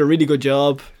actually did a really good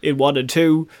job in 1 and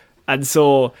 2, and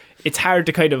so it's hard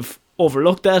to kind of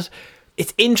overlook that.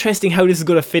 It's interesting how this is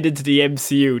going to fit into the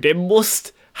MCU. They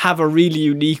must have a really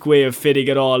unique way of fitting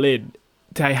it all in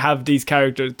to have these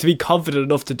characters, to be confident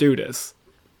enough to do this.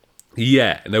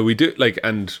 Yeah, no, we do,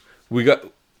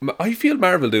 I feel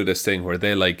Marvel do this thing where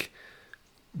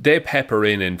they pepper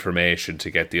in information to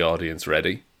get the audience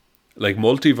ready.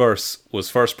 Multiverse was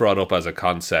first brought up as a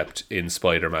concept in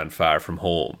Spider-Man Far From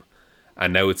Home,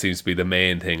 and now it seems to be the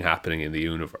main thing happening in the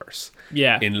universe.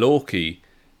 Yeah. In Loki,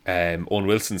 Owen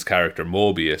Wilson's character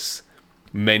Mobius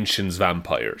mentions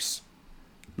vampires.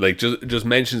 Just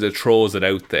mentions it, throws it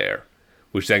out there,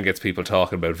 which then gets people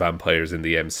talking about vampires in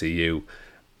the MCU,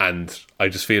 and I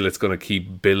just feel it's going to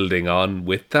keep building on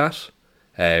with that.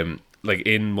 In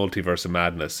Multiverse of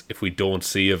Madness, if we don't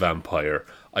see a vampire,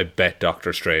 I bet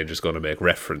Doctor Strange is going to make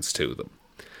reference to them.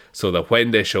 So that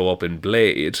when they show up in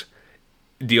Blade,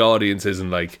 the audience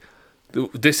isn't like,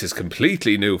 this is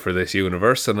completely new for this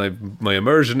universe and my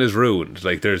immersion is ruined.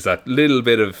 Like, there's that little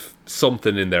bit of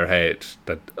something in their head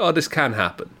that, oh, this can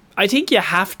happen. I think you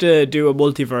have to do a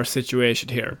multiverse situation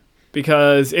here.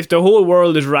 Because if the whole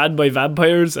world is ran by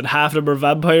vampires and half of them are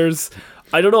vampires,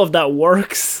 I don't know if that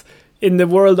works in the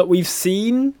world that we've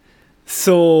seen.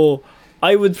 So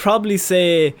I would probably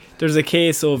say there's a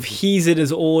case of he's in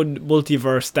his own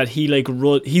multiverse that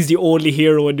he's the only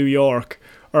hero in New York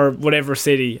or whatever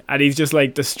city, and he's just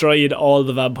like destroying all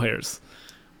the vampires.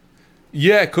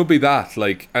 Yeah, it could be that.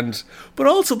 But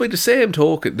also by the same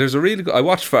token, there's a really good... I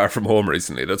watched Far From Home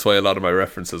recently. That's why a lot of my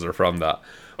references are from that.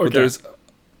 But okay. There's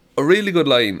a really good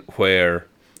line where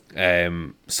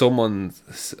someone,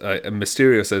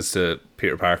 Mysterio says to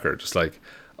Peter Parker, just like,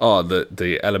 oh,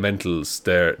 the elementals,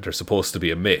 they're supposed to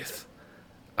be a myth.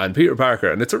 And Peter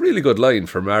Parker, and it's a really good line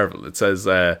for Marvel, it says,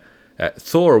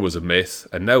 Thor was a myth,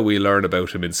 and now we learn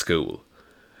about him in school.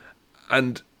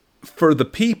 And for the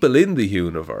people in the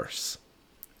universe,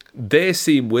 they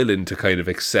seem willing to kind of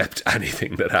accept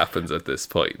anything that happens at this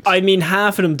point. I mean,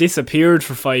 half of them disappeared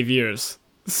for 5 years.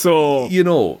 So...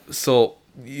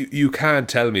 You can't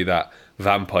tell me that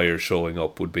vampires showing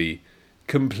up would be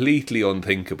completely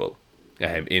unthinkable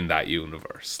in that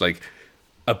universe. Like,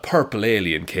 a purple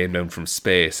alien came down from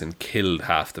space and killed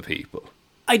half the people.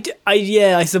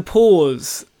 I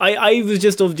suppose. I was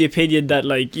just of the opinion that,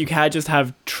 like, you can't just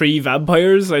have 3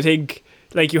 vampires. I think,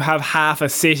 like, you have half a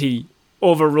city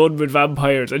overrun with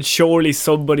vampires, and surely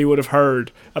somebody would have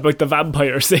heard about the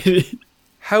vampire city.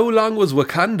 How long was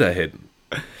Wakanda hidden?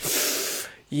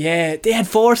 Yeah, they had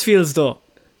force fields though.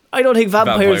 I don't think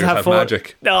vampires have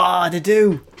magic. No, they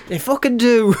do. They fucking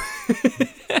do.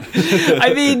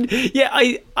 I mean, yeah,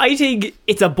 I think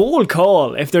it's a bold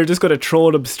call if they're just going to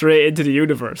throw them straight into the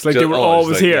universe. Like, they were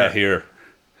always here. Yeah, here.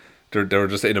 They were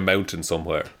just in a mountain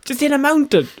somewhere. Just in a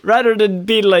mountain. Rather than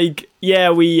being like,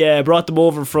 yeah, we brought them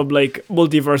over from, like,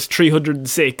 Multiverse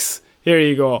 306. Here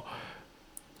you go.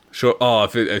 Sure. Oh,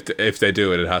 if they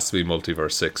do it, it has to be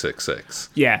Multiverse 666.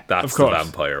 Yeah, that's of course. The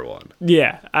vampire one.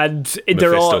 Yeah, and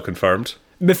they're all... Mephisto confirmed?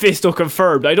 Mephisto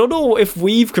confirmed. I don't know if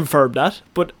we've confirmed that,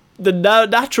 but the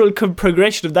natural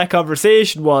progression of that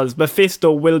conversation was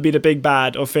Mephisto will be the big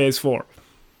bad of Phase 4.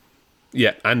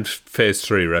 Yeah, and Phase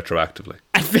 3 retroactively.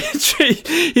 And Phase 3,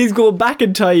 he's going back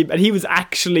in time, and he was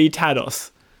actually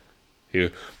Thanos.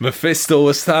 Mephisto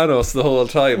was Thanos the whole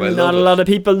time. Not a lot of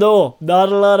people know. Not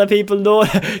a lot of people know.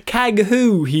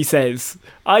 Kang-Hu, he says.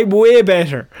 I'm way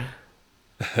better.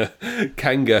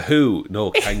 Kang-Hu.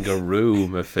 No, kangaroo,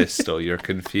 Mephisto. You're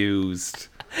confused.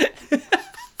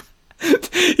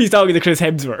 He's talking to Chris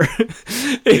Hemsworth.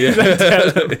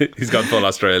 He's gone full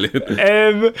Australian.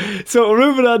 So we're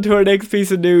moving on to our next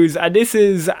piece of news, and this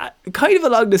is kind of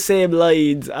along the same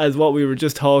lines as what we were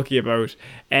just talking about.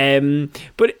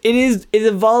 But it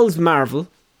involves Marvel,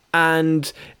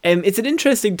 and it's an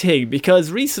interesting thing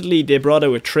because recently they brought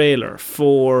out a trailer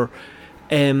for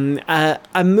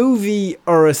a movie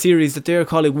or a series that they're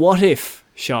calling What If,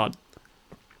 Sean.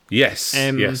 Yes,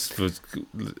 yes.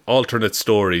 Alternate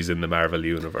stories in the Marvel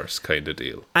Universe kind of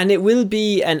deal. And it will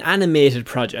be an animated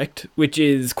project, which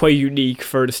is quite unique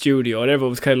for the studio. And everyone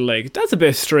was kind of like, that's a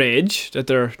bit strange that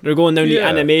they're going down the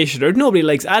animation. Or nobody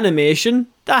likes animation.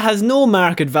 That has no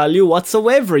market value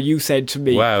whatsoever, you said to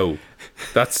me. Wow.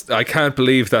 I can't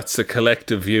believe that's a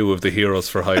collective view of the Heroes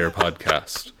for Hire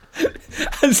podcast.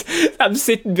 I'm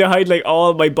sitting behind like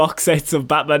all my box sets of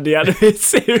Batman the Animated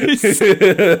Series.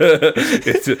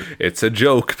 It's a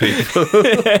joke, people.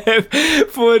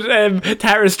 But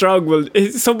Tara Strong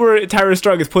somewhere Tara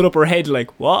Strong has put up her head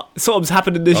like, what? Something's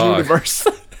happened in this universe.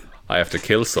 I have to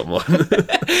kill someone.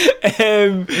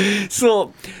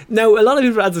 So now a lot of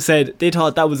people, as I said, they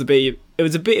thought it was a bit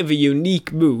of a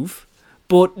unique move.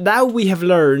 But now we have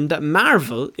learned that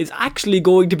Marvel is actually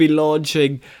going to be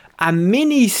launching a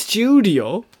mini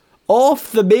studio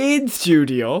off the main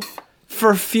studio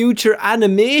for future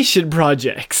animation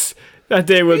projects that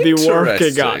they will be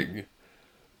working on.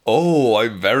 Oh,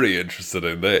 I'm very interested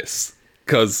in this.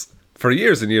 Because for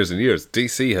years and years and years,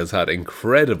 DC has had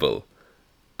incredible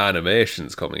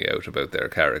animations coming out about their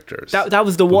characters. That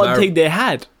was the one thing they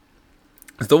had.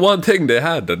 It's the one thing they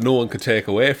had that no one could take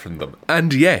away from them.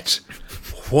 And yet,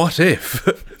 what if...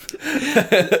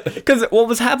 Because what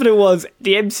was happening was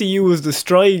the MCU was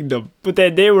destroying them, but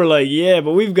then they were like, yeah,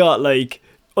 but we've got like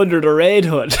Under the Red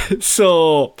Hood,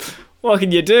 so what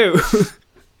can you do?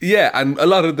 Yeah, and a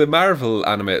lot of the Marvel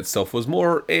animated stuff was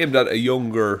more aimed at a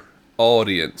younger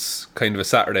audience, kind of a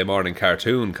Saturday morning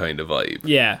cartoon kind of vibe.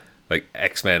 Yeah. like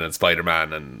X-Men and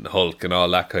Spider-Man and Hulk and all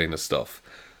that kind of stuff.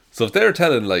 So if they're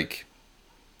telling, like,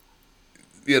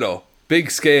 you know, big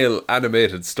scale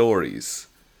animated stories,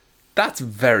 that's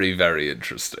very, very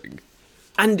interesting.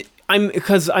 And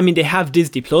they have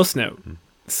Disney Plus now.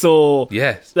 So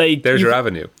yes, like, there's your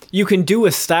avenue. You can do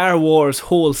a Star Wars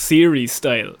whole series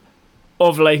style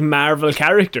of like Marvel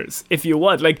characters if you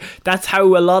want. Like, that's how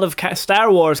a lot of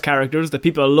Star Wars characters that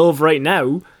people love right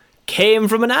now came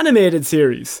from an animated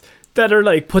series that are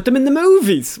like, put them in the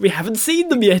movies. We haven't seen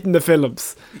them yet in the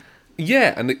films.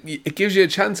 Yeah, and it gives you a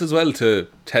chance as well to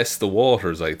test the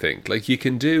waters, I think. Like, you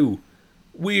can do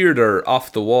weirder,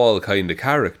 off-the-wall kind of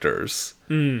characters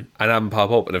and have them pop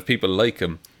up, and if people like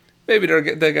them, maybe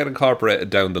they get incorporated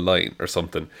down the line or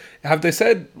something. Have they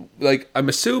said, like, I'm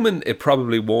assuming it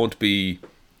probably won't be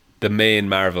the main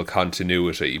Marvel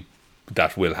continuity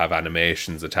that will have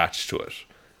animations attached to it.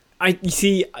 You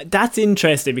see, that's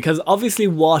interesting, because obviously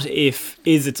What If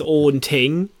is its own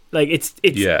thing. Like, it's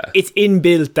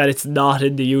inbuilt that it's not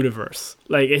in the universe.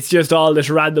 Like, it's just all this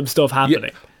random stuff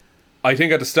happening. Yeah. I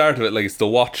think at the start of it, like, it's the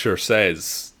Watcher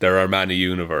says there are many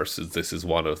universes, this is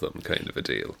one of them, kind of a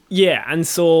deal. Yeah, and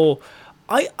so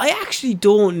I actually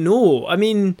don't know. I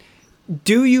mean,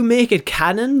 do you make it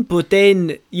canon, but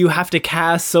then you have to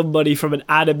cast somebody from an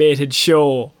animated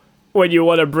show when you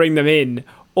want to bring them in?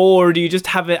 Or do you just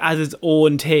have it as its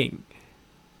own thing?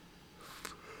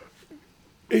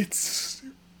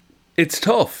 It's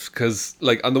tough, because,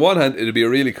 like, on the one hand, it'd be a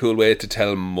really cool way to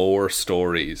tell more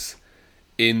stories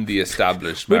in the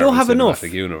established Marvel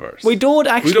Cinematic Universe. We don't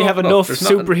actually have enough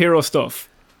superhero stuff.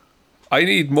 I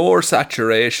need more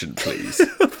saturation, please.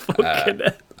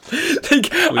 Like,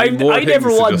 I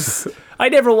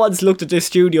never once looked at this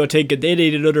studio thinking they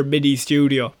need another mini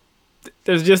studio.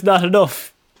 There's just not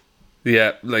enough.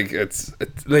 Yeah, like, it's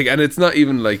like, and it's not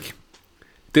even like,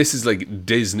 this is like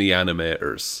Disney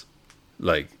animators.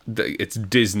 Like, it's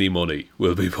Disney money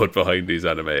will be put behind these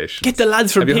animations. Get the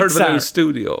lads from Pixar. Have you heard of a new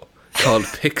studio called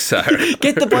Pixar?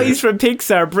 Get the boys from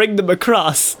Pixar, bring them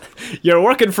across. You're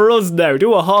working for us now.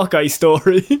 Do a Hawkeye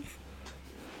story.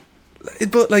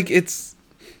 But, like, it's,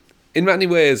 in many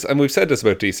ways, and we've said this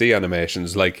about DC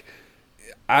animations, like,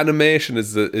 animation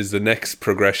is the next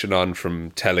progression on from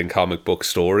telling comic book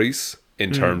stories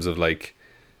in terms of, like,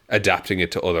 adapting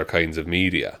it to other kinds of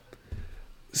media.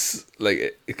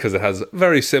 Like, because it has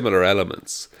very similar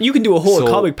elements. You can do a whole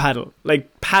comic panel,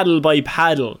 like paddle by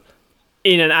paddle,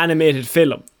 in an animated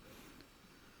film.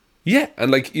 Yeah, and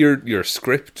like your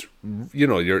script, you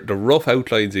know, the rough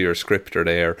outlines of your script are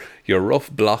there. Your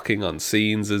rough blocking on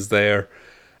scenes is there.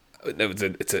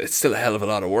 It's still a hell of a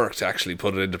lot of work to actually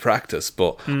put it into practice,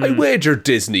 but I wager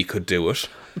Disney could do it.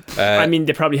 I mean,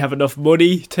 they probably have enough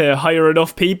money to hire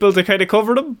enough people to kind of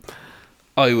cover them.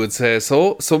 I would say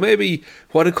so. So maybe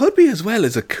what it could be as well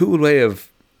is a cool way of,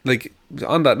 like,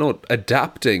 on that note,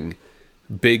 adapting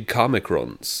big comic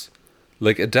runs.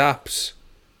 Like, adapt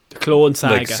the Clone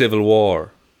Saga. Like Civil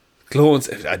War.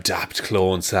 Adapt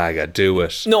Clone Saga, do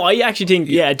it. No, I actually think,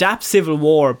 adapt Civil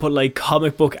War, but like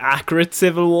comic book accurate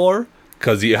Civil War.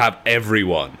 Because you have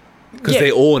everyone. Because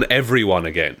they own everyone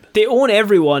again. They own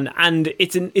everyone, and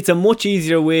it's a much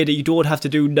easier way that you don't have to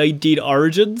do 19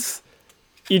 origins.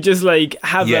 You just like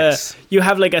have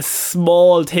a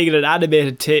small thing in an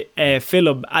animated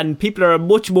film, and people are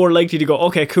much more likely to go,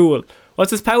 okay, cool.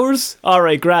 What's his powers?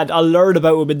 Alright, grand. I'll learn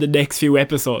about him in the next few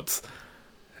episodes.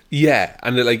 Yeah,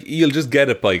 and like you'll just get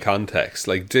it by context.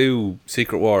 Like, do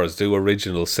Secret Wars, do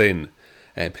Original Sin.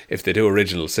 If they do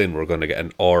Original Sin, we're going to get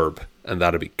an orb, and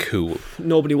that'd be cool.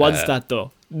 Nobody wants that,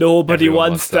 though. Nobody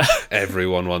wants that.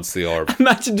 Everyone wants the orb.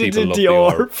 Imagine they did the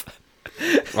orb.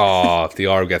 Oh, if the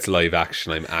orb gets live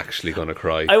action, I'm actually going to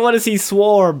cry. I want to see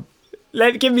Swarm.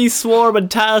 Give me Swarm and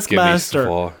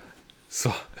Taskmaster.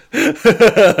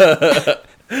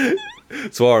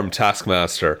 Swarm,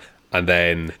 Taskmaster, and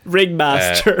then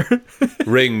Ringmaster.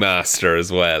 Ringmaster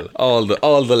as well. All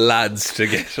the lads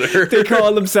together. They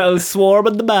call themselves Swarm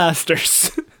and the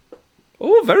Masters.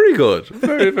 Oh, very good.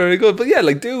 Very, very good. But yeah,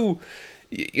 like, you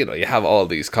have all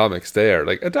these comics there.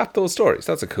 Like, adapt those stories.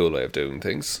 That's a cool way of doing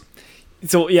things.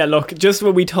 So, yeah, look, just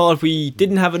when we thought we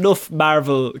didn't have enough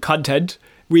Marvel content,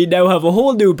 we now have a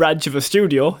whole new branch of a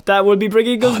studio that will be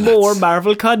bringing us more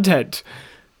Marvel content.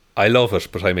 I love it,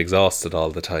 but I'm exhausted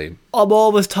all the time. I'm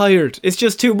always tired. It's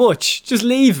just too much. Just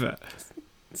leave it.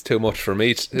 It's too much for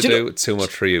me to do. It's too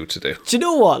much for you to do. Do you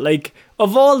know what? Like,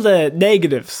 of all the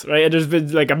negatives, right, and there's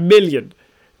been like a million,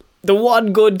 the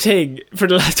one good thing for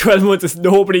the last 12 months is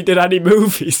nobody did any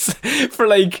movies for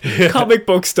like comic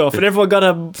book stuff, and everyone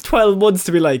got 12 months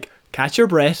to be like, catch your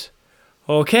breath.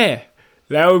 Okay,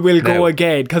 Now we'll go Now.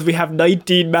 again, because we have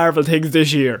 19 Marvel things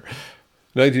this year.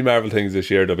 90 Marvel things this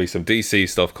year. There'll be some DC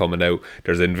stuff coming out.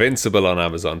 There's Invincible on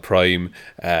Amazon Prime.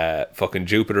 Fucking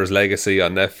Jupiter's Legacy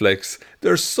on Netflix.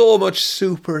 There's so much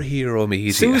superhero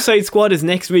media. Suicide Squad is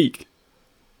next week.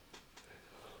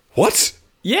 What?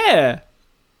 Yeah.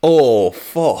 Oh,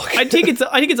 fuck. I think it's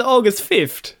August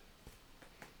 5th.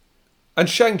 And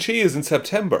Shang-Chi is in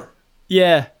September.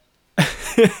 Yeah.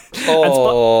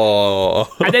 Oh.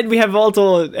 And then we have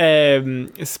also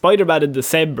Spider-Man in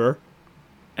December.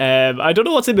 I don't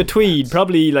know what's in between.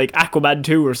 Probably like Aquaman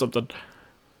 2 or something.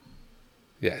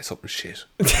 Yeah, something shit.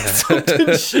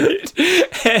 Something shit.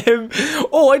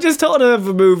 I just thought of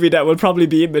a movie that will probably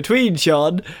be in between,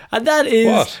 Sean. And that is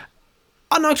What?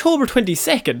 on October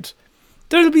 22nd.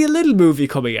 There'll be a little movie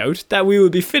coming out that we will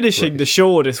be finishing the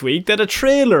show this week, that a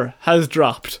trailer has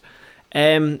dropped.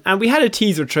 And we had a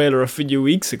teaser trailer a few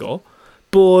weeks ago.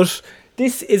 But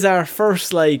this is our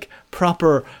first, like,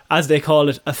 proper, as they call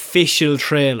it, official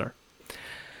trailer.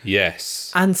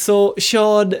 Yes. And so,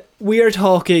 Sean, we are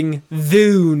talking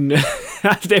Dune,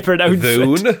 as they pronounce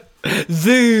Dune? it.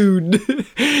 Dune.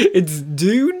 It's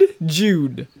Dune?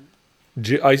 June.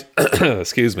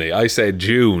 Excuse me. I said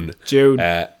June.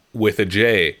 June. With a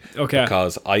J. Okay.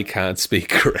 Because I can't speak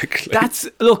correctly.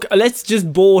 Look, let's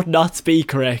just both not speak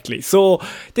correctly. So,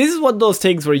 this is one of those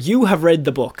things where you have read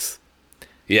the books.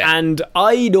 Yeah. And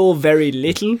I know very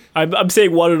little. I'm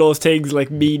saying one of those things,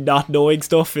 like me not knowing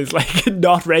stuff is like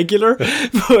not regular.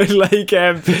 But like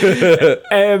I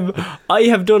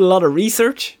have done a lot of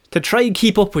research to try and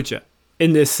keep up with you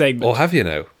in this segment. Oh, have you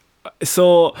now?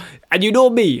 So, and you know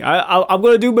me, I'm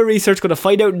going to do my research, going to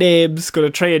find out names, going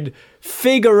to try and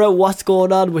figure out what's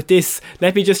going on with this.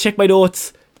 Let me just check my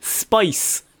notes.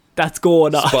 Spice. That's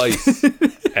going on. Spice.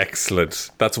 Excellent.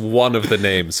 That's one of the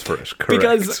names for it, correct.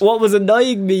 Because what was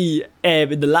annoying me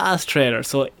in the last trailer,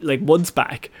 so like months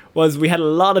back, was we had a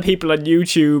lot of people on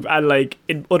YouTube and like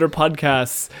in other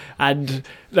podcasts, and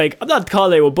like, I'm not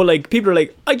calling anyone, but like people are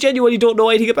like, I genuinely don't know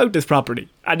anything about this property,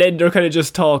 and then they're kind of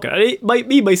just talking. And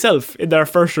me myself in their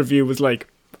first review was like,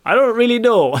 I don't really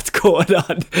know what's going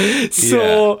on.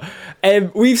 So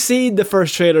we've seen the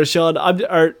first trailer, Sean.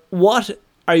 What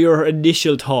are your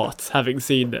initial thoughts having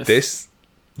seen this?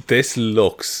 This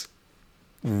looks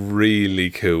really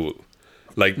cool.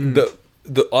 Like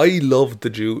I loved the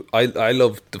June. I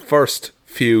loved the first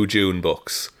few June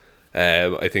books.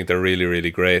 I think they're really,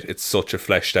 really great. It's such a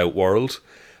fleshed out world,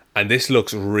 and this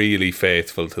looks really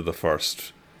faithful to the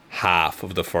first half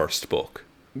of the first book.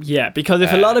 Yeah, because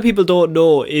if a lot of people don't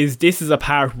know, this is a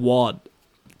part one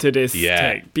to this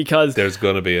thing, because there's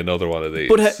going to be another one of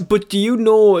these. But do you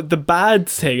know the bad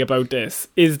thing about this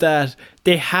is that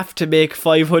they have to make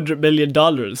 $500 million,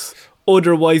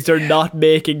 otherwise they're not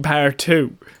making part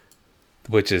two.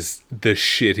 Which is the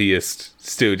shittiest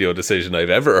studio decision I've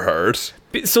ever heard.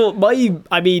 So we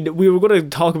were going to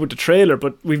talk about the trailer,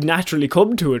 but we've naturally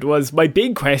come to it. My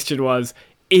big question was,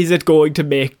 is it going to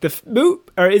make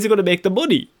or is it going to make the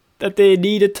money that they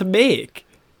needed to make?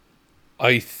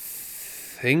 I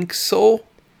think so,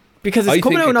 because it's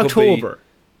coming out in October.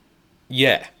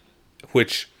 Yeah,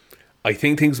 which I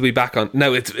think things will be back on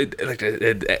now.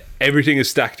 Everything is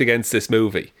stacked against this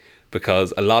movie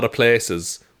because a lot of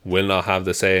places will not have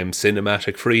the same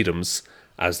cinematic freedoms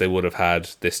as they would have had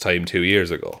this time 2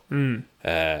 years ago.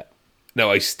 Now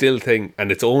I still think,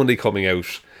 and it's only coming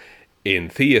out in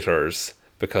theaters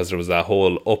because there was that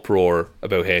whole uproar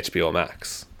about HBO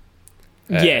Max.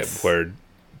 Yes, where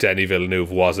Denis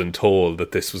Villeneuve wasn't told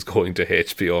that this was going to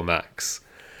HBO Max.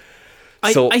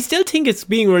 I still think it's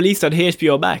being released on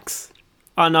HBO Max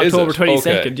on October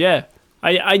 22nd. Okay. Yeah,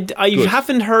 I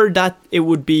haven't heard that it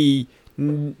would be.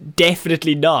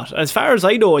 Definitely not. As far as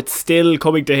I know, it's still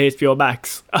coming to HBO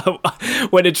Max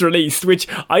when it's released, which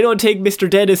I don't think Mr.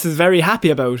 Dennis is very happy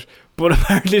about, but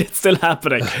apparently it's still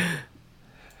happening.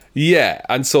 Yeah,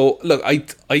 and so look, I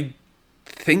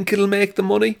think it'll make the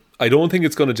money. I don't think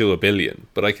it's going to do $1 billion,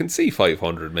 but I can see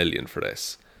 500 million for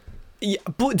this. Yeah,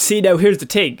 but see, now here's the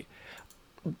thing.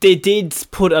 They did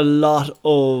put a lot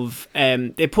of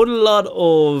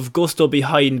gusto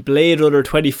behind Blade Runner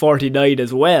 2049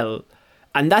 as well,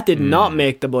 and that did not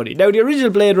make the money. Now, the original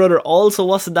Blade Runner also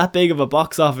wasn't that big of a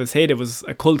box office hit. It was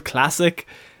a cult classic,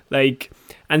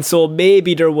 and so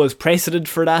maybe there was precedent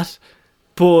for that.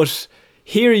 But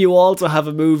here you also have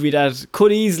a movie that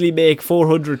could easily make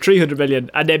 400, 300 million,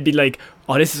 and then be like,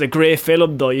 oh, this is a great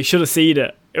film though, you should have seen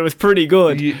it. It was pretty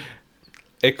good.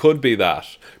 It could be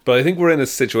that. But I think we're in a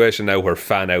situation now where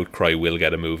fan outcry will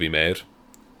get a movie made.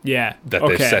 Yeah. That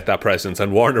they've set that precedence,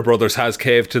 and Warner Brothers has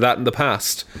caved to that in the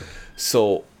past.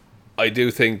 So I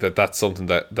do think that that's something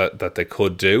that they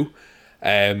could do.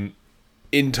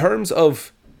 In terms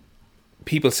of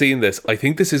people seeing this, I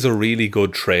think this is a really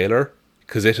good trailer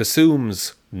because it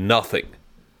assumes nothing.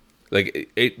 Like,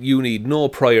 you need no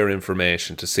prior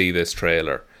information to see this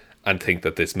trailer and think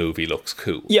that this movie looks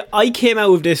cool. Yeah, I came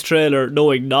out of this trailer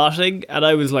knowing nothing, and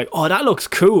I was like, oh, that looks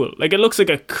cool. Like, it looks like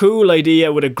a cool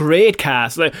idea with a great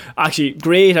cast. Like, actually,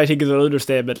 great, I think, is an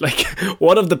understatement. Like,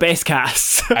 one of the best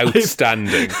casts.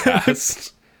 Outstanding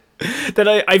cast.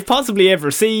 That I've possibly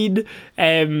ever seen,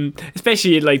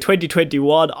 especially in like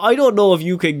 2021. I don't know if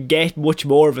you can get much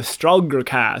more of a stronger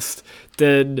cast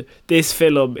than this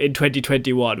film in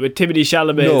 2021 with Timothée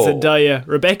Chalamet, Zendaya,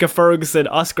 Rebecca Ferguson,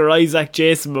 Oscar Isaac,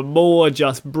 Jason Momoa,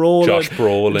 Josh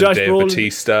Brolin, Dave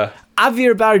Bautista.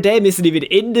 Javier Bardem isn't even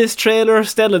in this trailer.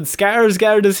 Stellan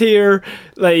Skarsgård is here.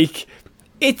 Like,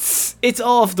 it's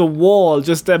off the wall,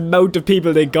 just the amount of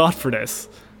people they got for this.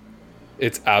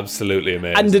 It's absolutely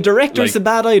amazing. And the director isn't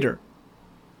bad either.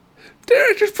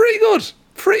 Director's pretty good.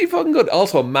 Pretty fucking good.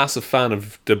 Also a massive fan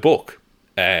of the book.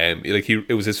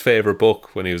 It was his favourite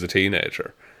book when he was a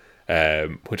teenager.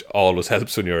 Which always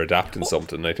helps when you're adapting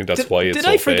something. I think that's why it's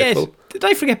so faithful. Did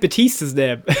I forget Batista's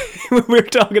name when we were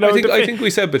talking about I think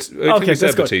we said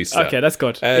Batista. Okay, that's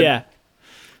good. Yeah.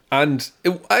 And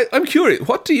I'm curious,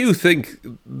 what do you think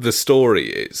the story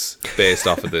is based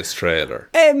off of this trailer?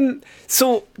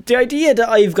 So the idea that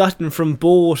I've gotten from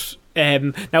both,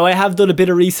 now I have done a bit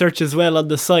of research as well on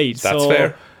the site. That's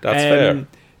fair. That's fair.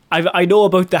 I know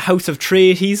about the House of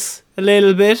Traities a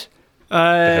little bit.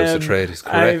 The House of Traities,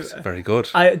 correct. Very good.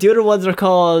 The other ones are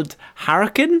called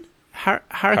Harkonnen.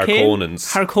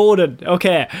 Harkonnen,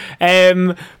 okay.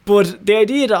 But the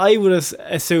idea that I would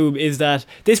assume is that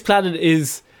this planet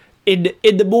is, in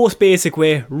the most basic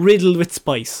way, riddled with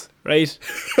spice, right?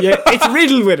 Yeah, it's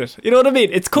riddled with it. You know what I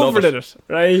mean? It's covered in it,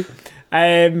 right?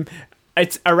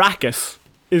 It's Arrakis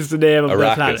is the name of the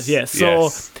planet. Yes. So,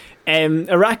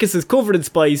 Arrakis is covered in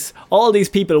spice. All these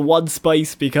people want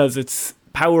spice because it's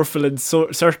powerful in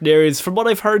certain areas. From what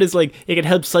I've heard, is like it can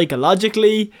help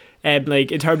psychologically,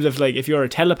 like in terms of like if you're a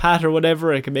telepath or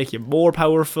whatever, it can make you more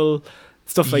powerful.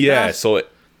 Stuff like that. Yeah. So.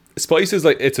 Spice is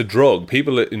like, it's a drug.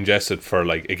 People ingest it for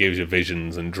like, it gives you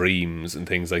visions and dreams and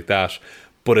things like that.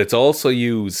 But it's also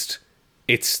used,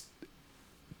 it's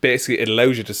basically, it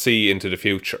allows you to see into the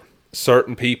future.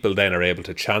 Certain people then are able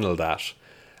to channel that,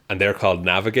 and they're called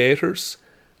navigators,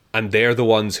 and they're the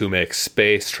ones who make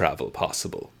space travel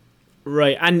possible.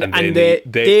 Right, and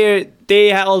they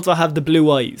also have the blue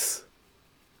eyes.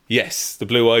 Yes, the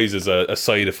blue eyes is a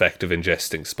side effect of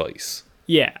ingesting spice.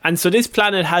 Yeah, and so this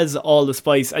planet has all the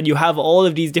spice, and you have all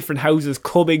of these different houses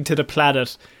coming to the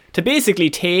planet to basically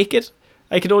take it,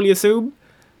 I can only assume.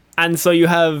 And so you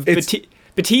have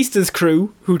Batista's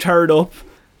crew who turn up,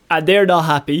 and they're not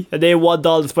happy, and they want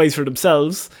all the spice for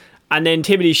themselves. And then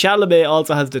Timothée Chalamet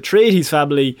also has the Traities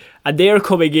family, and they're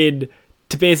coming in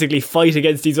to basically fight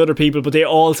against these other people, but they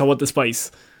also want the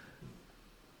spice.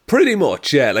 Pretty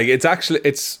much, yeah. Like, it's actually,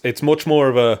 it's much more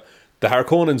of a, the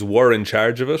Harkonnens were in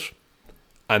charge of it.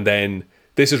 And then,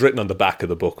 this is written on the back of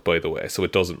the book, by the way, so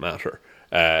it doesn't matter.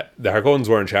 The Harkonnens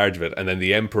were in charge of it, and then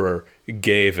the Emperor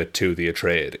gave it to the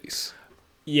Atreides.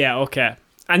 Yeah, okay.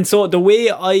 And so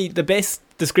the best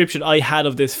description I had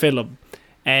of this film,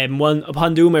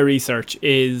 upon doing my research,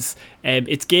 is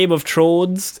it's Game of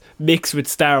Thrones mixed with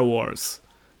Star Wars.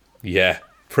 Yeah,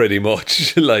 pretty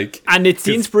much. And it's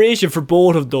the inspiration for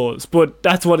both of those, but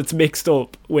that's what it's mixed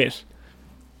up with.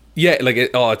 Yeah,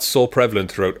 it's so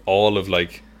prevalent throughout all of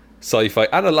like sci-fi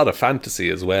and a lot of fantasy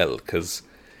as well, because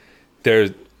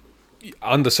there's,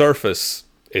 on the surface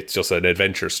it's just an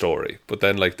adventure story, but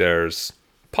then like there's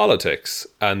politics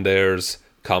and there's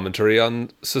commentary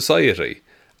on society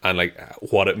and like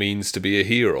what it means to be a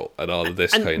hero and all of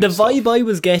this kind of stuff. And the vibe I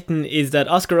was getting is that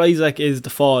Oscar Isaac is the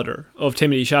father of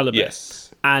Timothée Chalamet. Yes.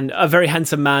 And a very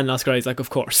handsome man, Oscar Isaac,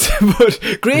 of course. But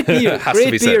great beard.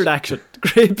 Great beard action.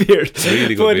 Great beard.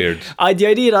 Really good beard. The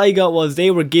idea that I got was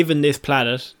they were given this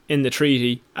planet in the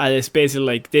treaty, and it's basically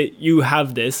like, you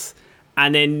have this.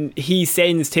 And then he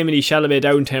sends Timothée Chalamet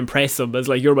down to impress him as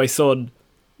like, you're my son.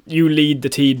 You lead the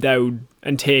team down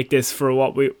and take this for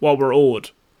what we're owed.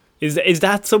 Is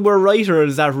that somewhere right, or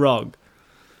is that wrong?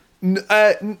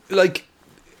 I like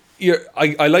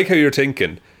how you're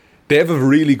thinking. They have a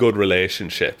really good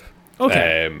relationship.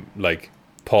 Okay. Like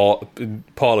Paul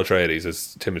Atreides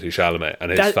is Timothée Chalamet,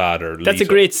 and his father. That's a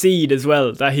great seed as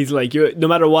well. That he's like, no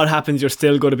matter what happens, you're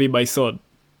still going to be my son.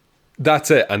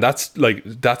 That's it, and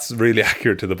that's really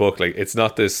accurate to the book. Like, it's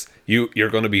not this you're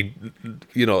going to be,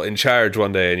 in charge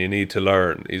one day and you need to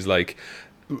learn. He's like,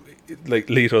 like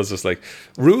Leto's just like,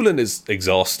 ruling is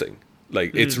exhausting.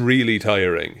 Like it's really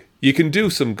tiring. You can do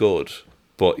some good,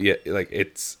 but yeah, like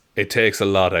it takes a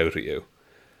lot out of you.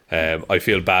 I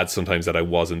feel bad sometimes that I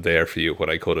wasn't there for you when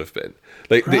I could have been.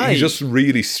 Like he's just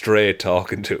really straight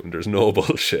talking to him. There's no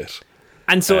bullshit.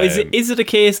 And so is it a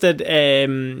case that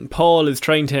Paul is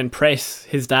trying to impress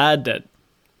his dad then?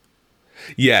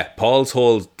 Yeah, Paul's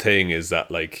whole thing is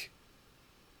that like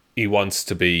he wants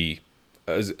to be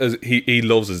as he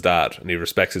loves his dad and he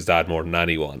respects his dad more than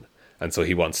anyone, and so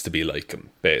he wants to be like him,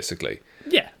 basically.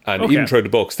 Yeah. And even through the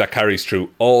books, that carries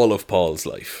through all of Paul's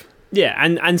life. Yeah,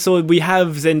 and so we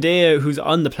have Zendaya who's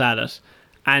on the planet,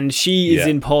 and she is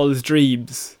in Paul's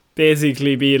dreams,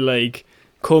 basically being like,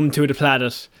 come to the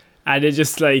planet. And it's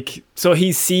just like, so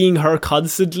he's seeing her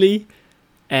constantly.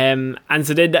 And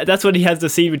so then that's when he has the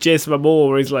scene with Jason Momoa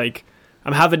where he's like,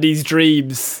 I'm having these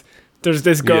dreams. There's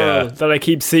this girl that I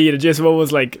keep seeing. And Jason Momoa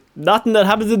was like, nothing that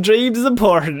happens in dreams is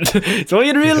important. It's only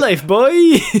in real life,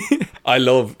 boy. I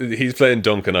love, he's playing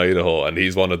Duncan Idaho and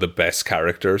he's one of the best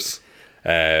characters.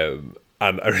 And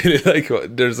I really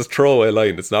like, there's a throwaway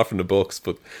line. It's not from the books,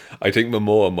 but I think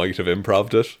Momoa might have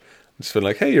improv'd it. Just been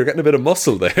like, hey, you're getting a bit of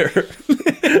muscle there.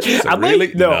 So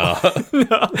really? No.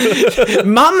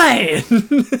 My man.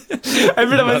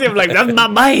 Every time I see him, like, that's my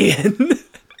man.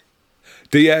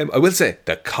 I will say,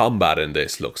 the combat in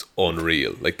this looks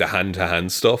unreal. Like the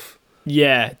hand-to-hand stuff.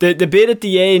 Yeah, the bit at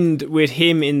the end with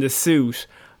him in the suit,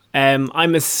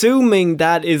 I'm assuming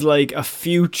that is like a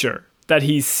future that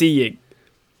he's seeing.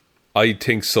 I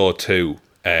think so too.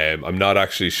 I'm not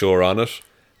actually sure on it,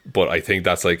 but I think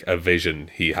that's like a vision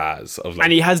he has of like,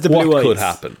 and he has the blue eyes. What could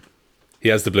happen? He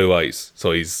has the blue eyes,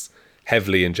 so he's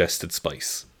heavily ingested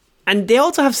spice. And they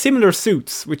also have similar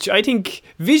suits, which I think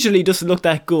visually doesn't look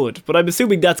that good. But I'm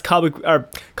assuming that's comic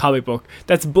book.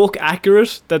 That's book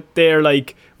accurate. That they're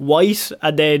like white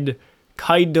and then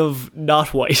kind of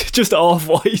not white, just off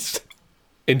white.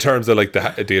 In terms of like the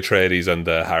Atreides and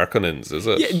the Harkonnens, is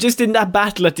it? Yeah, just in that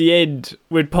battle at the end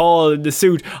with Paul in the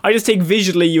suit, I just think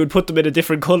visually you would put them in a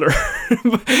different colour.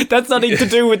 That's nothing to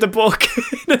do with the book.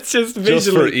 That's just visually.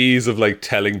 Just for ease of like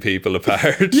telling people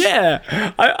apart.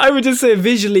 Yeah, I would just say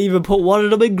visually even put one of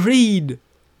them in green,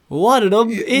 one of them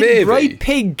in bright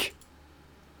pink.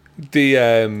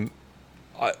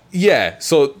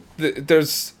 So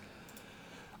there's,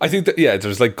 I think that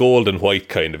there's like gold and white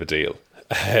kind of a deal.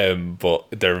 But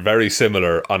they're very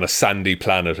similar on a sandy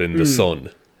planet in the sun.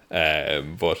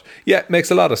 But yeah, it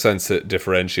makes a lot of sense to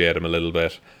differentiate them a little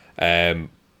bit.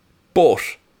 But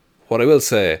what I will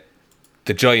say,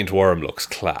 the giant worm looks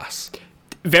class.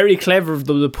 Very clever of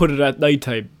them to put it at night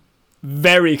time.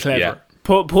 Very clever. Yeah.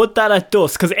 Put that at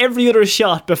dusk, because every other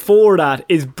shot before that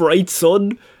is bright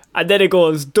sun, and then it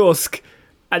goes dusk,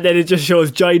 and then it just shows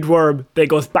giant worm, then it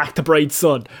goes back to bright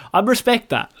sun. I respect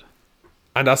that.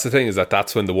 And that's the thing, is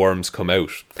that's when the worms come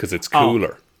out, because it's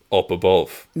cooler up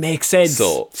above. Makes sense.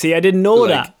 So, see, I didn't know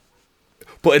that.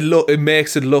 But it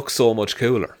makes it look so much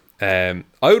cooler. I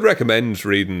would recommend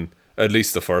reading at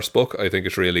least the first book. I think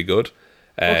it's really good.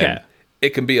 Okay.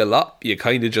 It can be a lot. You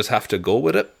kind of just have to go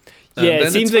with it. Yeah,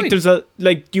 it seems like there's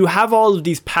you have all of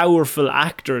these powerful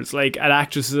actors, like, and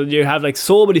actresses, and you have like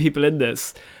so many people in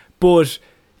this, but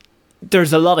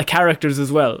there's a lot of characters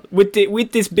as well. With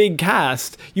this big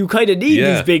cast, you kind of need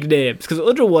these big names, because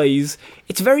otherwise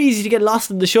it's very easy to get lost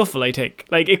in the shuffle, I think.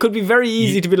 Like, it could be very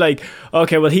easy to be like,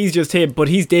 okay, well, he's just him, but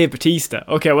he's Dave Bautista.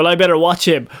 Okay, well, I better watch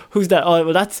him. Who's that? Oh,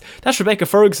 well, that's Rebecca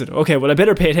Ferguson. Okay, well, I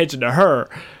better pay attention to her.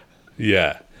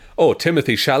 Yeah. Oh,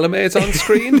 Timothy Chalamet's on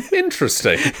screen?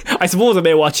 Interesting. I suppose I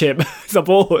may watch him. I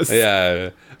suppose.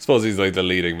 Yeah, I suppose he's like the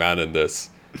leading man in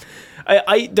this.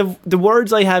 The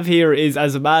words I have here is,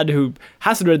 as a man who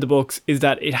hasn't read the books, is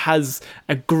that it has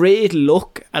a great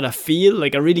look and a feel,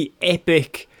 like a really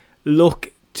epic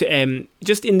look to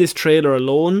just in this trailer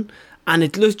alone, and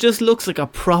it just looks like a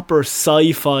proper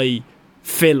sci-fi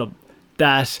film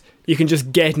that you can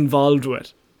just get involved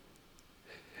with.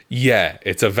 Yeah,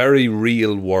 it's a very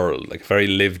real world, like a very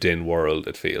lived-in world,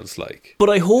 it feels like. But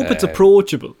I hope it's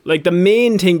approachable. Like, the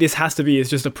main thing this has to be is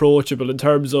just approachable in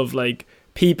terms of, like,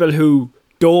 people who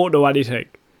don't know anything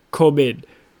come in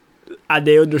and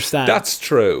they understand. That's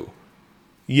true.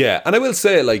 Yeah, and I will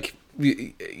say, like,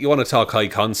 you want to talk high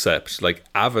concept, like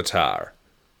Avatar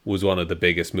was one of the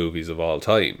biggest movies of all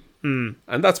time. And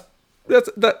that's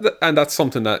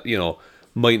something that, you know,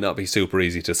 might not be super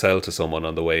easy to sell to someone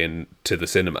on the way into the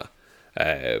cinema.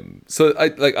 So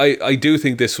I do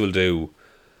think this will do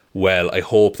well. I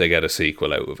hope they get a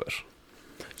sequel out of it.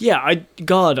 Yeah,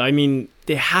 I mean,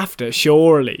 they have to,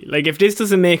 surely. Like, if this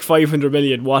doesn't make 500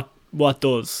 million, what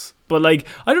does? But, like,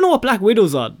 I don't know what Black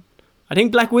Widow's on. I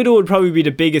think Black Widow would probably be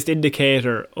the biggest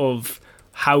indicator of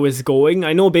how it's going.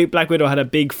 I know Black Widow had a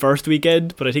big first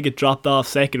weekend, but I think it dropped off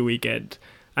second weekend.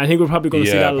 I think we're probably going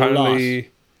to see that a lot. Apparently,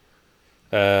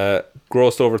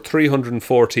 grossed over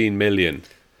 314 million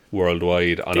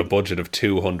worldwide on a budget of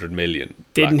 200 million.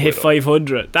 Didn't hit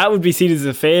 500. That would be seen as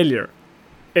a failure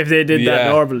if they did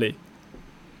that normally.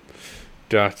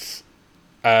 That's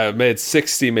made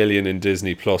 60 million in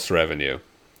Disney Plus revenue.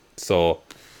 So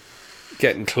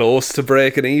getting close to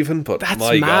breaking even, but that's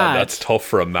my mad. God, that's tough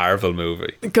for a Marvel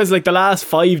movie. Because like the last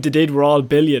 5 they did were all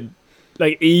billion.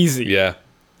 Like easy. Yeah.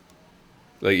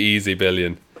 Like easy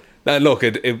billion. Now look,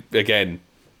 it again,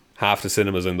 half the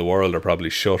cinemas in the world are probably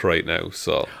shut right now,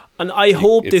 so. And I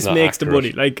hope this makes accurate. the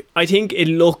money. Like, I think it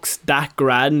looks that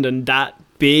grand and that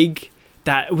big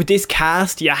that with this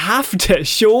cast, you have to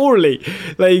surely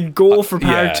like go for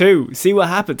part 2. See what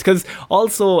happens. Because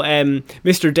also,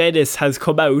 Mr. Dennis has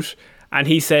come out and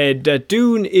he said that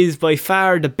Dune is by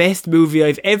far the best movie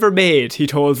I've ever made. He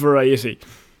told Variety.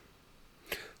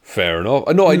 Fair enough.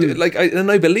 No, I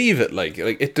believe it. Like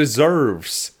it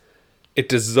deserves. It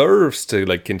deserves to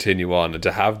like continue on and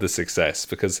to have the success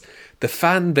because the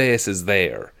fan base is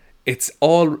there. It's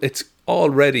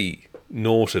already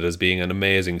noted as being an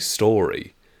amazing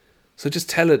story. So just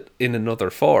tell it in another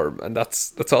form, and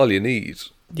that's all you need.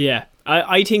 Yeah,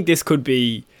 I think this could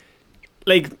be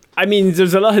like. I mean,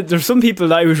 there's some people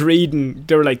that I was reading.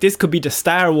 They were like, this could be the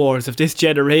Star Wars of this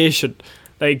generation.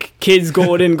 Like kids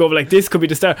going like, this could be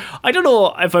the Star. I don't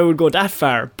know if I would go that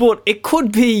far, but it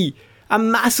could be a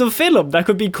massive film that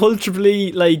could be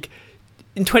culturally like.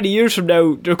 In 20 years from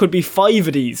now, there could be 5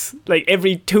 of these. Like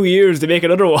every 2 years, they make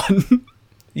another one.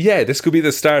 Yeah, this could be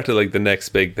the start of like the next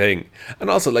big thing. And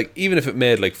also, like, even if it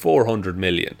made like 400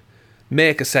 million,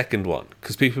 make a second one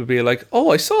because people will be like,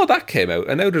 "Oh, I saw that came out,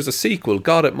 and now there's a sequel.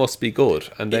 God, it must be good."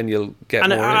 And then you'll get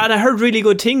more. And I heard really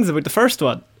good things about the first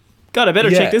one. God, I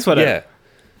better check this one out. Yeah.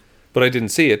 But I didn't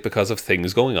see it because of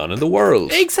things going on in the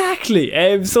world. Exactly.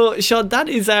 So, Sean, that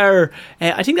is our...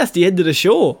 I think that's the end of the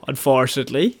show,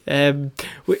 unfortunately.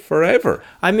 Forever.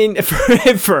 I mean,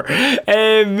 forever.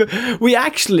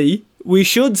 We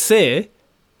should say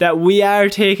that we are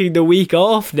taking the week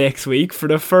off next week for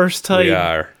the first time. We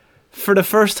are. For the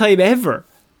first time ever.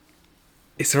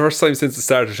 It's the first time since the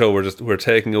start of the show we're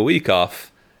taking a week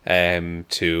off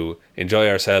to enjoy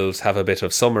ourselves, have a bit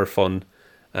of summer fun,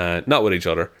 not with each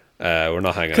other. We're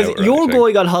not hanging out. Because you're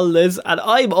going on holidays and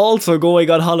I'm also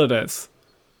going on holidays.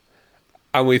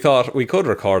 And we thought we could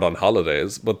record on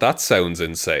holidays, but that sounds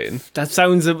insane. That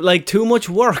sounds like too much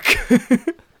work.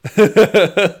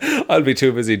 I'll be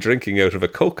too busy drinking out of a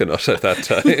coconut at that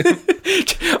time.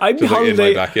 I'm in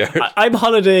my backyard. I'm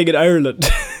holidaying in Ireland.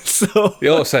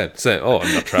 So same. Oh,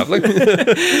 I'm not travelling.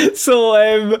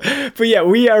 So, but yeah,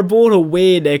 we are both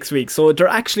away next week. So there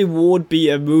actually won't be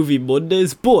a movie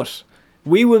Mondays, but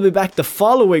we will be back the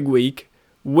following week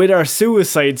with our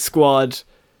Suicide Squad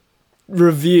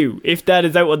review, if that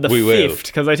is out on the 5th,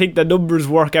 because I think the numbers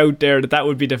work out there that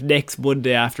would be the next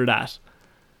Monday after that.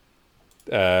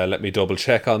 Let me double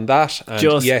check on that.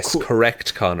 And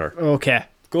correct, Connor. Okay,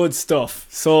 good stuff.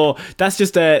 So that's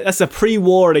a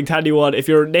pre-warning to anyone. If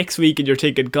you're next week and you're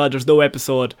thinking, God, there's no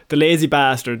episode, the lazy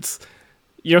bastards,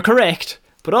 you're correct,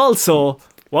 but also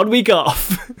 1 week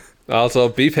off. Also,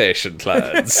 be patient,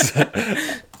 lads.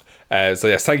 So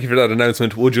yes, thank you for that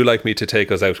announcement. Would you like me to take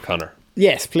us out, Connor?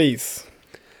 Yes, please.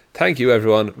 Thank you,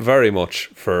 everyone, very much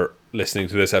for listening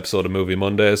to this episode of Movie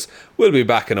Mondays. We'll be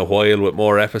back in a while with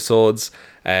more episodes.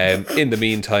 In the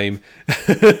meantime,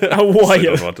 a while. I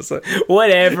don't know what to say.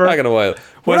 Whatever. Back in a while.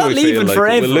 We're not leaving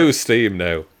forever. We'll lose steam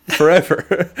now.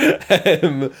 Forever.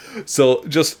 So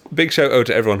just big shout out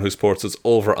to everyone who supports us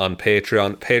over on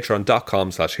Patreon,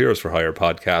 patreon.com/Heroes for Hire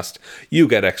podcast. You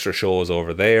get extra shows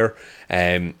over there,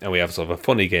 and we have sort of a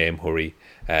funny game where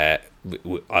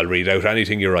I'll read out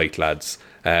anything you write, lads.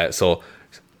 So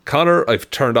Connor, I've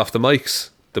turned off the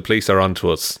mics. The police are onto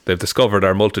us. They've discovered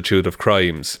our multitude of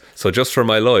crimes. So just for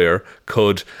my lawyer,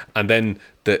 and then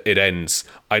it ends.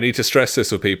 I need to stress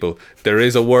this with people. There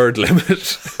is a word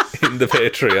limit in the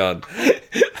Patreon.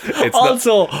 It's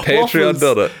also, Patreon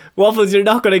done it. Waffles, you're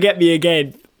not going to get me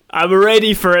again. I'm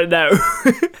ready for it now.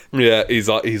 Yeah, he's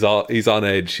on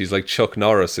edge. He's like Chuck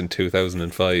Norris in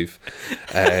 2005.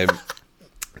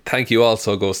 Thank you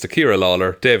also goes to Ciara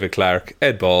Lawler, David Clark,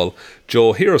 Ed Ball,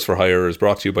 Joe. Heroes for Hire is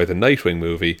brought to you by the Nightwing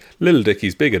movie, Little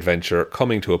Dickie's Big Adventure,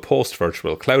 coming to a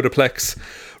post-virtual Cloudiplex,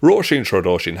 Roisin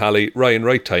Trodoshin Halley, Ryan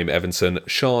Right Time Evanson,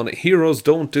 Sean Heroes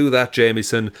Don't Do That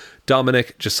Jamieson,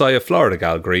 Dominic, Josiah Florida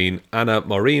Gal Green, Anna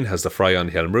Maureen Has the Fry on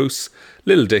Helm Roos,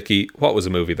 Little Dickie, What Was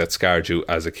a Movie That Scarred You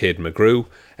as a Kid McGrew,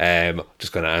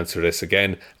 Just going to answer this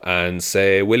again and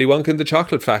say Willy Wonka and the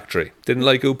Chocolate Factory. Didn't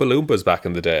like Oompa Loompas back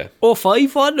in the day.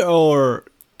 05 one or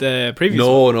the previous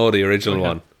one? No, the original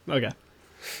one. Okay.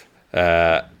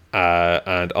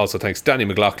 And also thanks Danny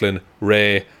McLaughlin,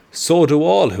 Ray. So do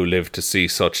all who live to see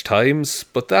such times,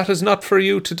 but that is not for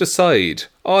you to decide.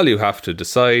 All you have to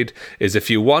decide is if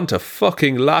you want a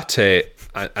fucking latte.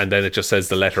 And then it just says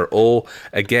the letter O.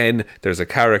 Again, there's a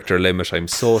character limit. I'm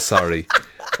so sorry.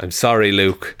 I'm sorry,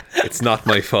 Luke. It's not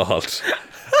my fault.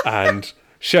 And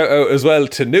shout out as well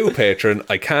to new patron.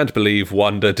 I can't believe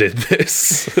Wanda did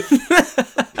this.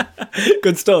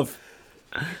 Good stuff.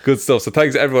 Good stuff. So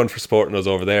thanks everyone for supporting us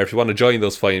over there. If you want to join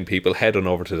those fine people, head on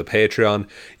over to the Patreon.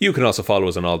 You can also follow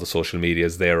us on all the social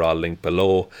medias. They're all linked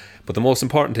below. But the most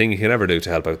important thing you can ever do to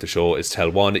help out the show is tell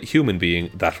one human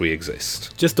being that we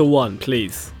exist. Just the one,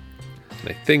 please. And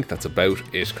I think that's about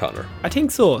it, Connor. I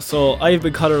think so. So I have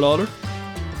been Connor Lawler.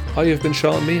 I have been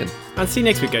Sean Meehan. And see you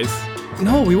next week, guys.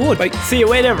 No, we won't. Bye. See you,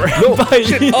 wait ever. No, Bye.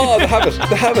 shit. Oh, the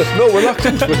habit. No, we're locked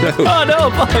into it now. Oh no,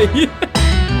 bye.